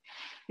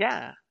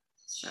 Yeah.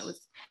 That was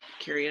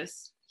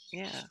curious.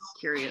 Yeah.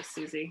 Curious,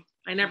 Susie.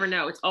 I never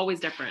know. It's always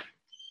different.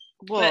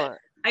 Well, but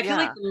I feel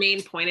like the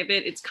main point of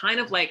it, it's kind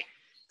of like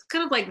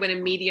when a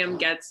medium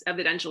gets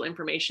evidential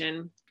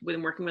information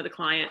when working with a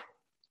client,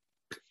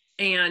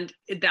 and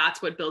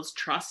that's what builds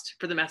trust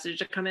for the message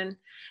to come in.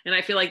 And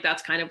I feel like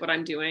that's kind of what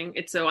I'm doing.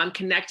 So I'm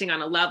connecting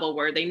on a level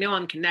where they know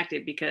I'm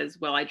connected because,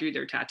 well, I drew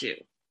their tattoo.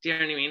 Do you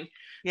know what I mean?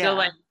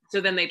 Yeah.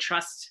 So then they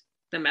trust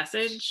the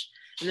message,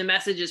 and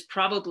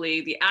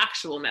the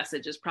actual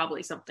message is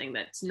probably something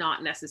that's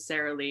not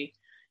necessarily,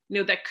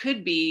 that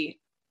could be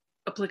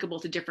applicable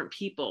to different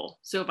people.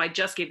 So if I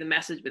just gave the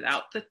message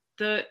without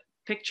the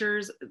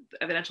pictures,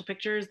 evidential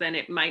pictures, then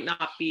it might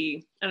not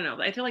be, I don't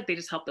know. I feel like they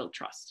just help build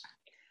trust.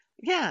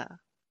 Yeah.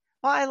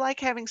 Well, I like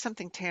having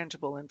something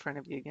tangible in front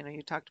of you.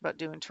 You talked about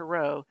doing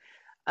tarot.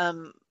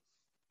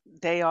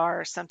 They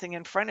are something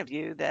in front of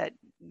you that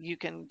you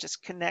can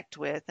just connect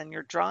with, and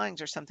your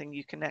drawings are something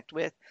you connect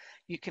with.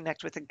 You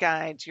connect with the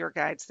guides, your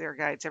guides, their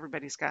guides,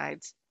 everybody's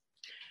guides.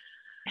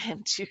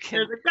 And you can.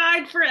 There's a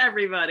guide for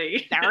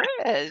everybody. There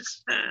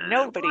is.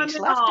 Nobody's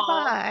left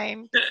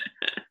behind.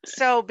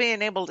 So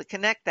being able to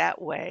connect that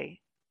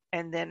way,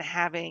 and then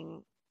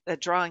having a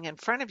drawing in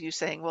front of you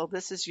saying, well,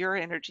 this is your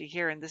energy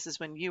here, and this is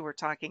when you were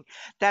talking,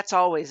 that's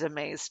always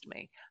amazed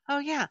me. Oh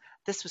yeah,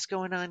 this was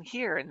going on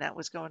here, and that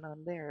was going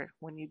on there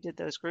when you did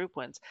those group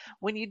ones.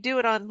 When you do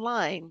it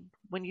online,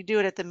 when you do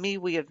it at the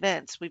MeWe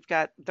events, we've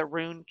got the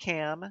Rune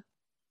Cam,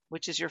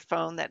 which is your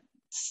phone that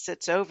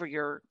sits over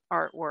your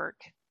artwork,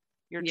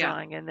 your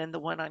drawing, and then the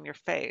one on your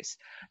face.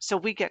 So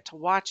we get to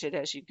watch it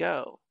as you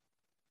go.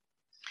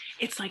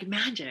 It's like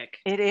magic.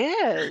 It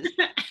is.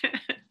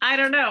 I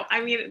don't know.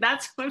 I mean,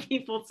 that's what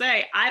people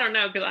say. I don't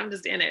know, because I'm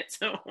just in it.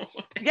 So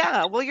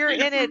yeah, well, you're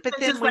in it, but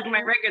then just like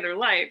my regular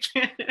life.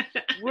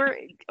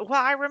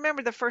 I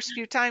remember the first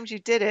few times you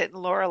did it,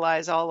 and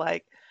Lorelai's all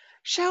like,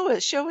 show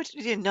it.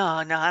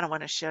 No, no, I don't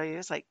want to show you.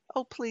 It's like,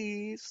 oh,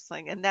 please.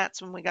 Like, and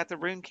that's when we got the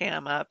rune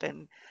cam up I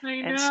and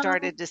know.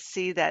 started to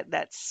see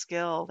that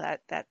skill,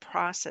 that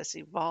process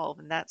evolve,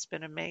 and that's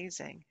been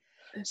amazing.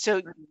 It's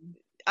So funny.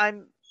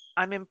 I'm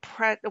I'm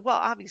impressed. Well,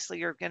 obviously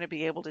you're going to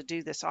be able to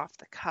do this off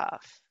the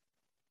cuff.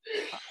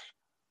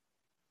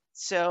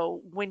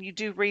 So when you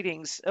do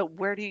readings,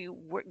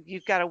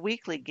 you've got a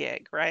weekly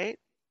gig, right?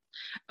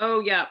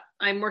 Oh yeah,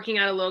 I'm working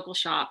at a local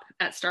shop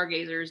at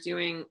Stargazers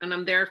doing, and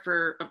I'm there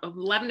for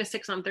 11 to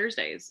 6 on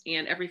Thursdays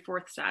and every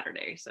fourth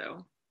Saturday.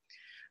 So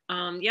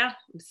yeah,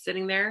 I'm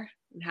sitting there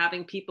and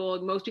having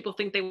people. Most people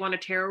think they want a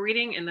tarot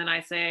reading, and then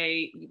I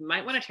say you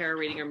might want a tarot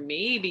reading, or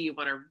maybe you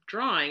want a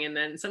drawing. And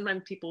then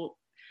sometimes people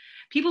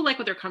like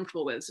what they're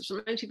comfortable with. So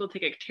sometimes people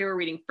take a tarot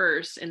reading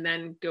first and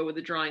then go with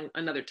the drawing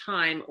another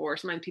time. Or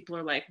sometimes people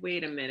are like,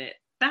 wait a minute,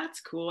 that's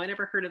cool. I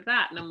never heard of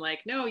that. And I'm like,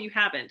 no, you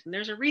haven't. And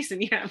there's a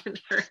reason you haven't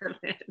heard of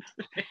it.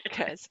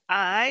 Because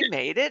I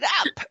made it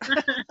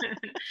up.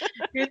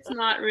 It's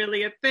not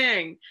really a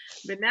thing,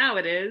 but now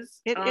it is.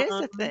 It is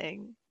a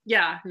thing.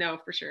 Yeah, no,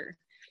 for sure.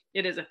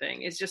 It is a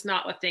thing. It's just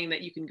not a thing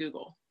that you can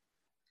Google.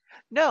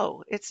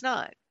 No, it's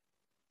not.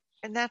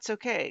 And that's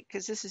okay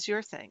because this is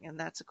your thing and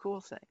that's a cool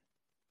thing.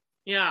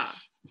 Yeah.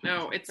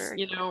 No, it's,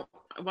 Very cool.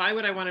 why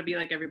would I want to be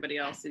like everybody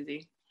else,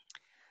 Susie?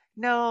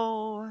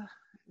 No,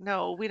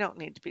 no, we don't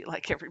need to be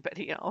like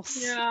everybody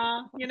else.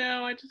 Yeah,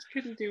 I just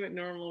couldn't do it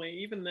normally.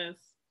 Even this.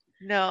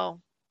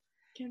 No,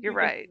 Can't you're do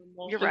right.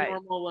 You're the right.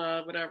 normal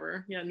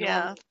whatever. Yeah, Yeah,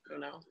 normal. I don't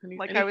know.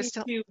 like I Anything was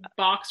telling, too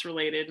box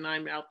related and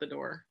I'm out the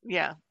door.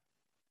 yeah,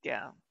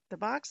 yeah. The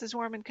box is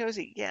warm and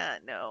cozy. Yeah,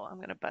 no, I'm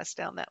gonna bust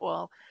down that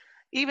wall.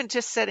 Even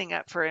just setting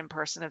up for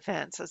in-person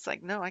events, it's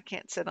like, no, I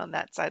can't sit on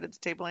that side of the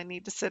table. I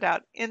need to sit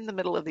out in the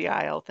middle of the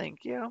aisle. Thank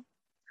you.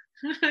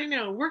 I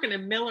know. We're gonna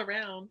mill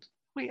around.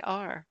 We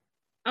are.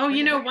 Oh,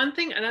 We're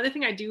gonna. another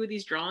thing I do with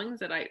these drawings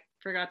that I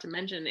forgot to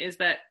mention is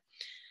that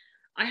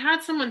I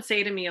had someone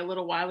say to me a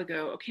little while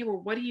ago, okay,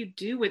 well, what do you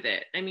do with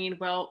it? I mean,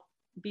 well,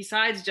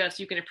 besides just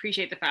you can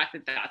appreciate the fact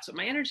that that's what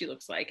my energy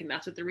looks like and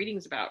that's what the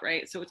reading's about,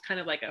 right? So it's kind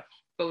of like a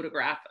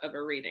photograph of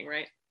a reading,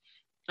 right?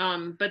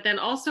 But then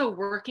also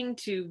working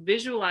to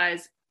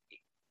visualize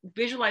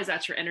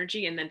that's your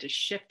energy and then to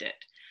shift it.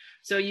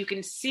 So you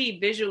can see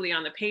visually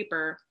on the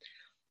paper.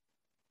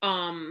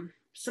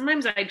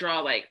 Sometimes I draw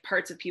like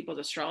parts of people's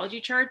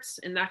astrology charts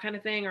and that kind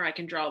of thing, or I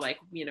can draw like,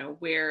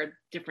 where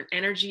different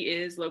energy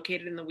is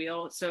located in the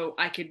wheel. So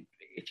I could,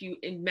 if you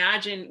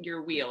imagine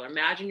your wheel,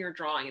 imagine your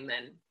drawing and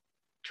then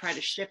try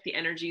to shift the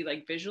energy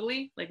like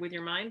visually, like with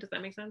your mind. Does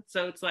that make sense?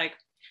 So it's like,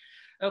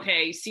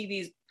 okay, you see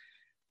these,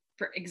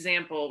 for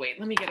example, wait,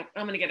 I need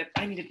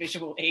a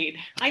visual aid.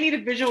 I need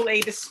a visual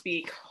aid to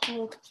speak.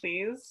 Hold,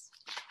 please.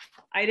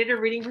 I did a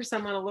reading for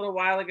someone a little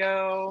while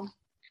ago.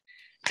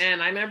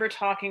 And I remember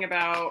talking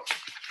about,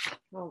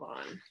 hold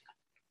on.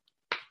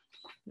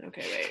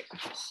 Okay, wait.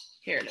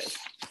 Here it is.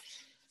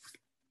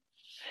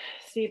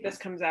 See if this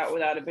comes out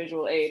without a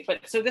visual aid.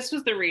 But so this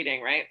was the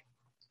reading, right?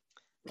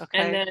 Okay.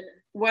 And then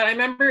what I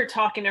remember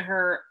talking to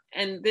her,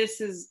 and this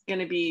is going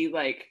to be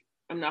like,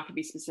 I'm not going to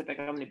be specific.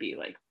 I'm going to be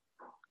like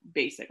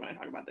basic when I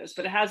talk about this,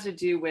 but it has to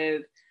do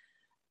with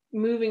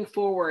moving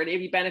forward. It'd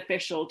be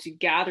beneficial to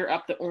gather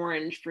up the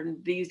orange from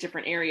these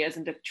different areas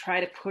and to try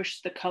to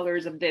push the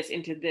colors of this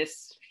into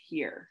this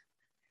here.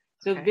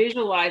 So Okay.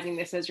 visualizing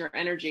this as your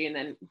energy and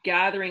then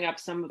gathering up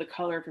some of the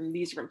color from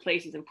these different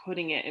places and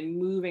putting it and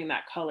moving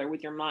that color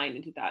with your mind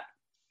into that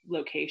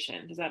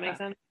location. Does that make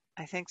sense?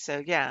 I think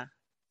so. Yeah.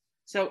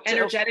 So So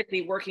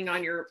energetically working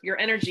on your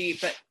energy,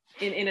 but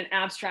in an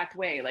abstract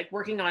way, like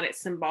working on it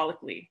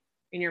symbolically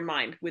in your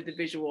mind with the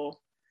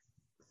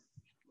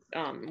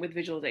with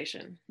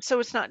visualization. so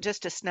it's not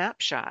just a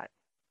snapshot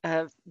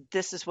of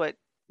this is what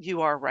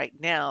you are right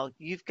now.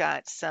 You've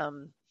got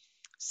some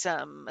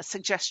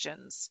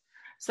suggestions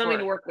Something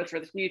to for, work with for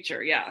the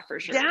future. Yeah, for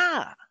sure.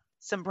 yeah,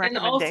 some And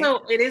also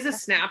recommendations. it is a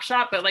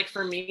snapshot, but like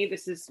for me,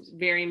 this is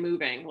very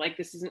moving. Like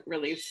this isn't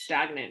really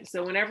stagnant.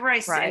 So whenever I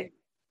Right. say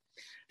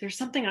there's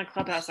something on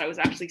Clubhouse I was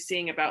actually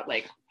seeing about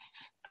like,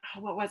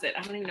 oh, what was it?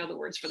 I don't even know the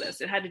words for this.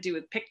 It had to do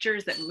with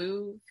pictures that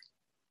move.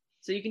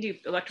 So you can do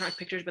electronic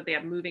pictures, but they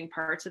have moving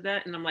parts of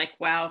that. And I'm like,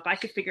 wow, if I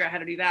could figure out how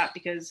to do that,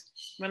 because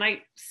when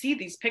I see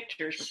these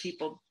pictures for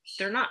people,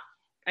 they're not,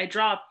 I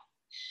draw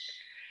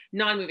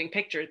non-moving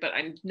pictures, but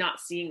I'm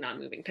not seeing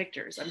non-moving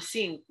pictures. I'm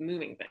seeing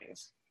moving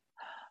things.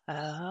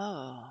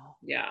 Oh,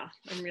 Yeah,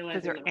 I'm so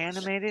realizing they're that.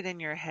 animated in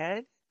your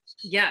head?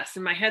 Yes,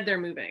 in my head they're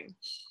moving.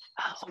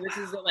 Oh, So wow.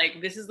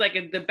 this is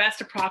like the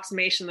best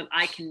approximation that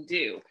I can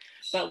do,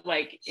 but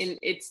like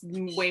it's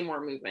way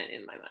more movement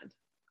in my mind.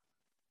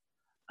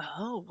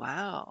 Oh,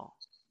 wow.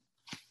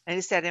 And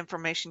is that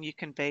information you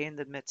convey in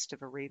the midst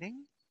of a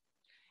reading?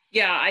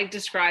 Yeah, I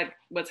describe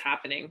what's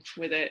happening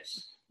with it,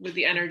 with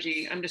the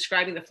energy. I'm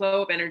describing the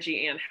flow of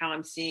energy and how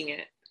I'm seeing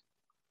it,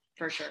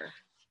 for sure.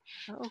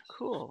 Oh,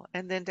 cool.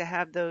 And then to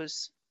have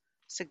those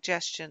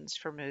suggestions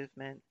for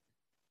movement,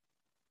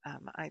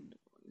 I,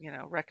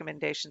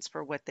 recommendations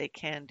for what they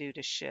can do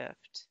to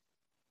shift.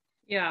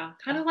 Yeah,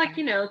 kind of like,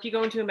 if you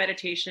go into a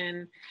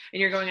meditation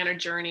and you're going on a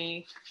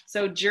journey,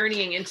 so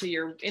journeying into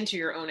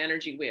your own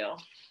energy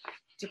wheel.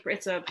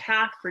 It's a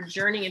path for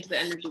journeying into the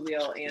energy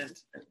wheel, and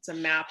it's a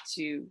map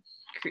to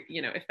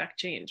affect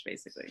change,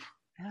 basically.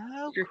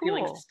 Oh, if you're cool.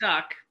 feeling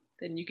stuck,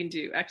 then you can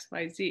do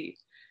XYZ.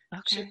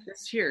 Okay. Shift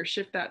this here,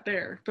 shift that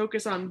there,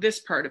 focus on this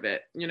part of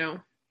it,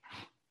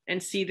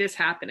 and see this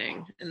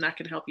happening, and that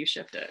can help you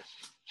shift it.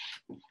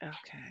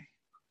 Okay.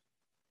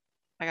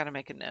 I got to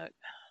make a note.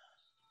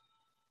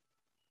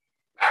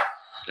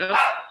 Oh,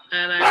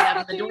 and I'm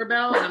having the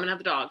doorbell, and I'm gonna have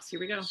the dogs. Here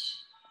we go.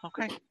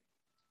 Okay.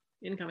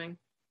 Incoming.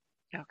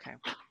 Okay.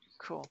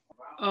 Cool.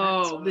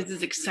 Oh, this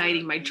is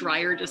exciting. My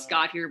dryer just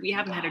got here. We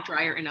haven't had a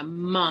dryer in a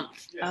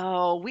month.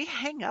 Oh, we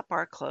hang up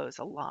our clothes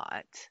a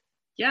lot.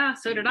 Yeah,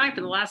 so did I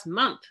for the last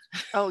month.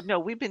 Oh, no,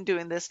 we've been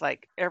doing this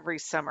like every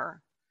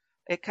summer.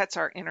 It cuts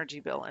our energy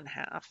bill in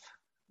half.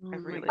 Oh,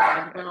 really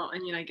God. Well,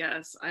 I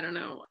guess. I don't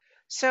know.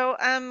 So,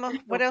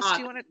 what else do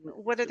you want to,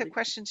 what are the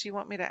questions you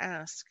want me to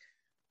ask?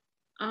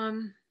 I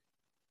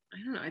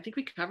don't know. I think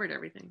we covered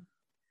everything.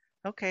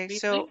 Okay,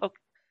 so,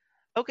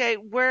 okay,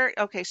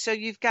 so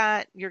you've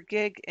got your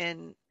gig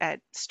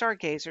at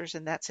Stargazers,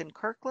 and that's in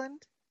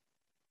Kirkland?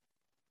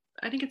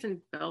 I think it's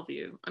in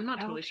Bellevue. I'm not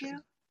totally sure.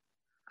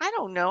 I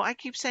don't know. I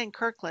keep saying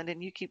Kirkland,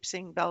 and you keep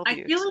saying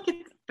Bellevue. I feel like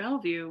it's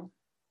Bellevue.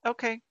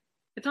 Okay.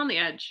 It's on the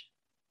edge.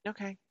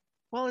 Okay.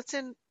 Well, it's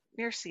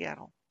near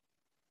Seattle.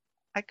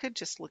 I could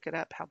just look it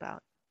up. How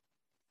about?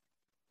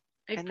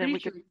 I'm pretty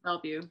sure it's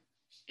Bellevue.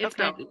 It's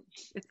okay. Bellevue.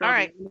 It's Bellevue. All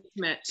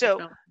right.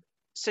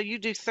 So you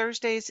do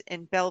Thursdays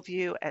in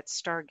Bellevue at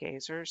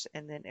Stargazers,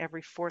 and then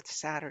every fourth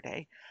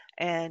Saturday,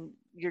 and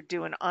you're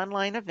doing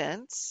online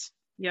events.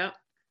 Yep.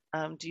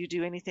 Do you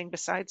do anything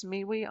besides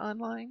MeWe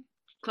online?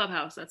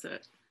 Clubhouse. That's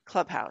it.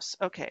 Clubhouse.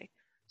 Okay.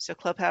 So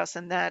Clubhouse,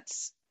 and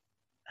that's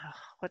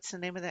what's the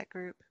name of that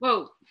group?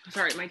 Whoa.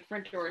 Sorry, my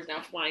front door is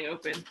now flying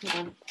open.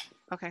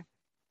 Okay.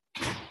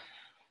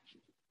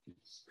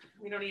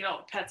 We don't need all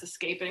the pets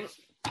escaping.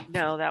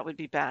 No, that would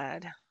be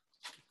bad.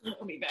 That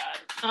would be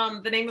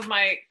bad. The name of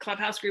my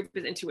Clubhouse group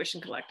is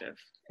Intuition Collective.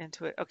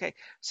 Okay.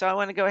 So I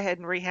want to go ahead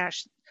and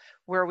rehash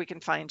where we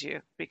can find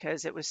you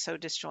because it was so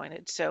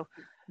disjointed. So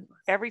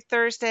every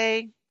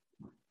Thursday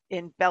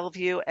in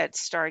Bellevue at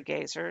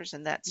Stargazers,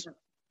 and that's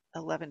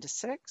 11 to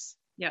 6?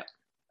 Yep.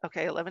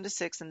 Okay, 11 to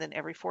 6, and then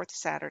every fourth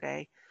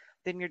Saturday.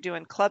 Then you're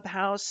doing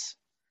Clubhouse,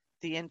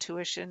 the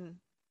Intuition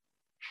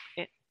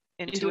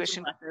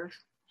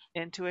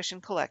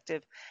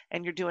Collective,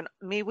 and you're doing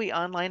MeWe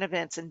online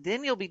events, and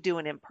then you'll be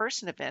doing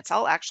in-person events.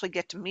 I'll actually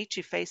get to meet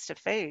you face to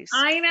face.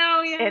 I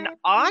know, yeah. In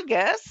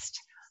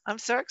August. I'm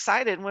so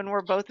excited when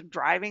we're both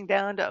driving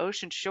over to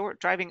Ocean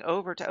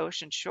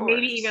Shores.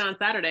 Maybe even on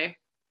Saturday.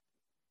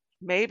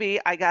 Maybe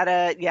I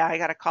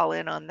gotta call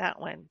in on that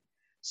one.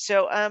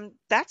 So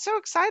that's so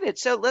excited.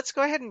 So let's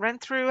go ahead and run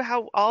through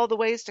all the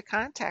ways to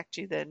contact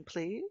you then,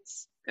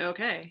 please.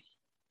 Okay.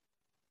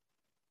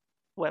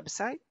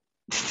 Website?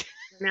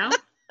 Now?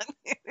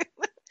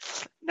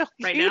 No.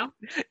 Right now?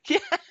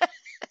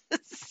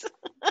 Yes.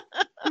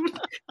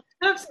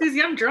 Oh,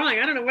 Susie, I'm drawing.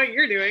 I don't know what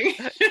you're doing.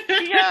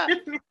 Yeah.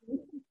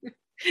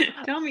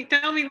 Tell me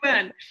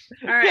when.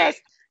 All right.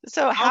 Yes.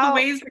 So all the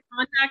ways to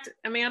contact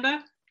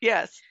Amanda?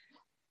 Yes.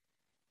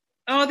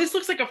 Oh, this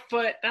looks like a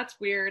foot. That's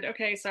weird.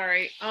 Okay,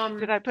 sorry.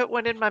 Did I put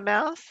one in my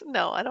mouth?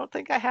 No, I don't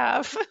think I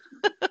have.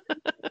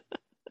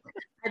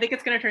 I think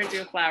it's gonna turn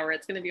into a flower.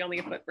 It's gonna be only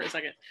a foot for a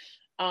second.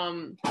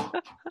 I'm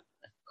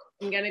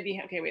gonna be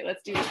okay. Wait,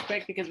 let's do this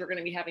quick because we're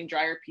gonna be having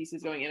dryer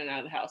pieces going in and out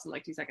of the house in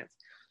like 2 seconds.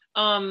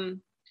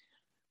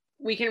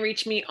 We can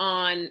reach me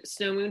on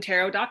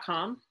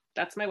snowmoontarot.com.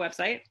 That's my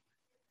website.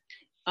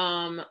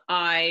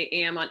 I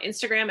am on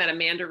Instagram at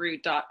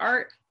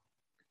amandaroot.art.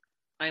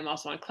 I'm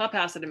also on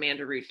Clubhouse at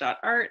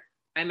amandaroot.art.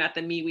 I'm at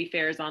the MeWe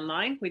fairs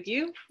online with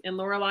you and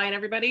Lorelei and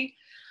everybody.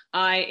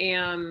 I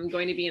am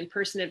going to be in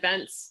person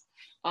events,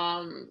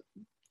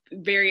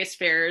 various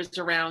fairs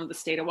around the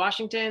state of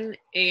Washington.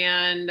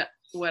 And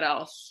what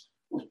else?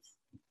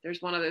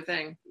 There's one other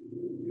thing.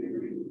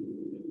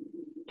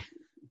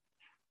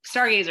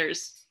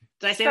 Stargazers.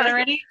 Did I say that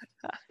already?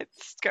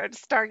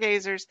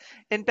 Stargazers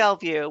in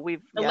Bellevue.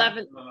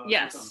 11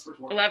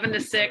 to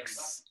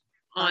 6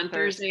 on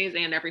Thursdays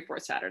and every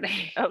fourth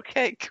Saturday.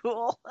 Okay,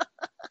 cool.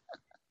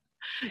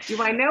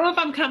 Do I know if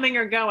I'm coming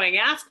or going?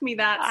 Ask me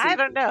that. I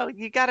don't know.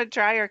 You got a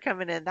dryer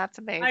coming in. That's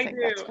amazing. I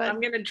do.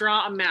 I'm going to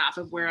draw a map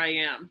of where I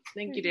am.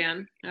 Thank you,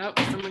 Dan. Oh,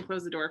 someone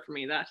closed the door for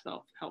me. That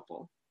felt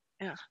helpful.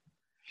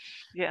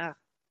 Yeah.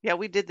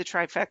 We did the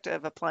trifecta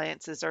of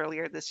appliances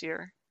earlier this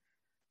year.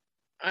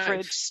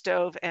 Fridge,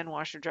 stove, and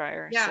washer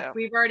dryer. Yeah, so.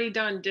 We've already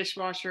done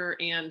dishwasher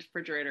and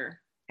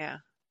refrigerator. Yeah.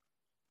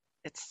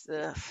 It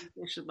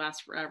should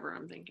last forever,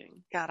 I'm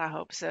thinking. God, I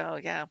hope so.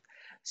 Yeah.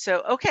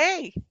 So,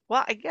 okay.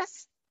 Well, I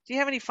guess, do you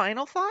have any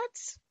final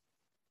thoughts?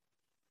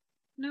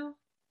 No.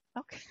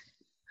 Okay.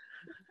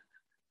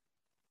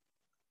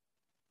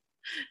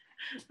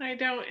 I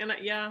don't. And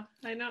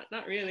I know,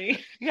 not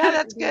really. Yeah,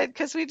 that's good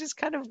because we just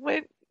kind of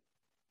went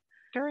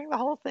during the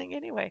whole thing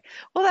anyway.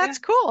 Well, that's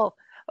cool.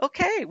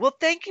 Okay. Well,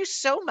 thank you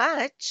so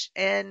much.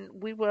 And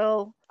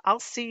I'll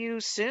see you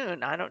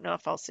soon. I don't know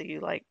if I'll see you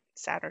like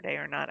Saturday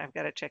or not. I've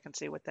got to check and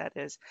see what that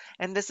is.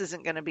 And this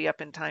isn't going to be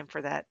up in time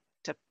for that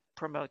to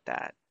promote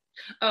that.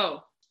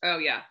 Oh, oh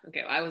yeah.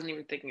 Okay, well, I wasn't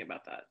even thinking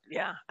about that.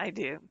 Yeah, I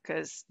do.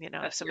 Because,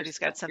 if somebody's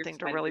got That's your something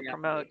to side of really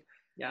promote, reality.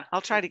 Yeah.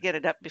 I'll try to get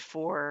it up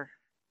before.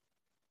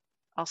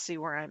 I'll see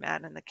where I'm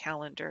at in the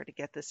calendar to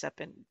get this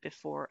up in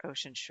before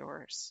Ocean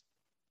Shores.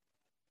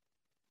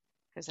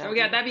 Because Oh that'll be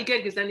yeah, what that'd be good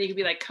because then you could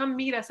be like, come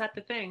meet us at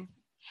the thing.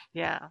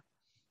 yeah.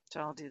 So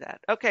I'll do that.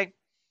 Okay.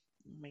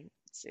 Let me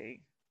see.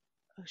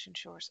 Ocean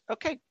Shores.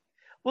 Okay.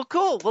 Well,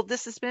 cool. Well,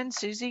 this has been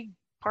Susie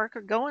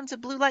Parker Goins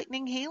of Blue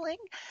Lightning Healing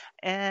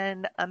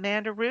and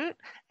Amanda Root,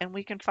 and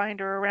we can find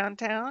her around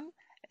town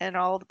and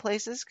all the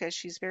places because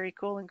she's very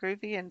cool and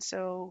groovy. And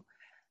so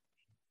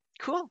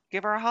cool.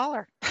 Give her a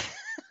holler.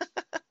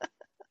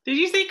 Did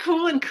you say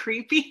cool and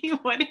creepy?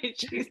 What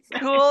did you say?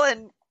 Cool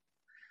and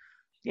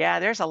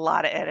yeah, there's a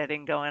lot of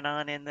editing going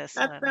on in this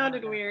That one. I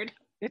sounded don't know. weird.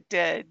 It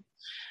did.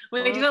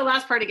 Wait, do Oh, that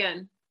last part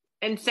again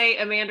and say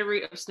Amanda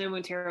Root of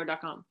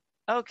snowmoontarot.com.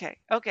 okay.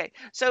 Okay.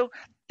 So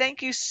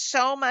thank you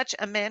so much,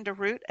 Amanda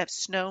Root of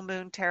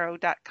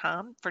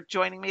snowmoontarot.com for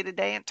joining me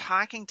today and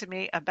talking to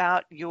me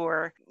about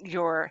your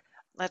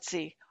let's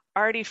see,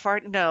 arty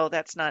fart. No,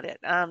 that's not it.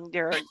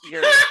 Your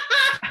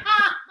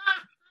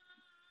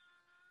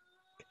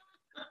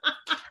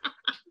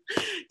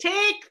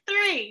Take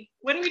 3.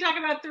 When are we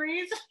talking about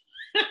threes?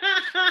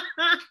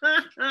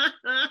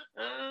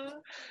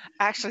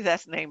 actually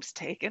that's name's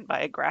taken by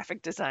a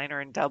graphic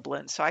designer in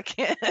Dublin, so I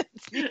can't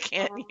you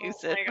can't use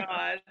Oh it. my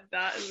god,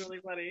 that is really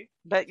funny.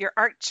 But your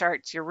art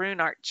charts, your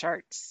rune art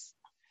charts.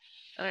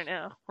 I don't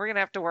know. We're gonna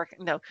have to work.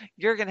 No,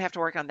 you're gonna have to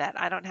work on that.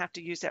 I don't have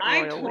to use that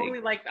I royally.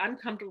 totally like. I'm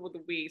comfortable with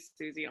the we,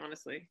 Susie.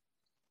 Honestly,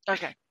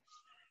 Okay.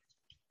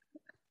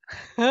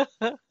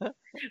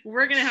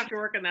 we're gonna have to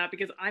work on that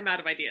because I'm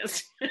out of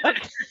ideas.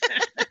 Okay.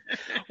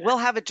 We'll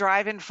have a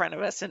drive in front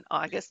of us in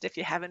August if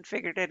you haven't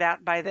figured it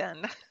out by then.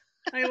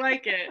 I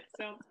like it.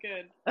 Sounds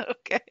good.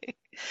 Okay.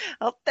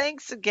 Well,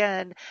 thanks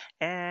again.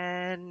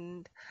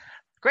 And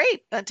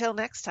great. Until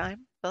next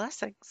time,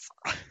 blessings.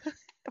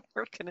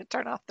 We're going to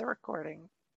turn off the recording.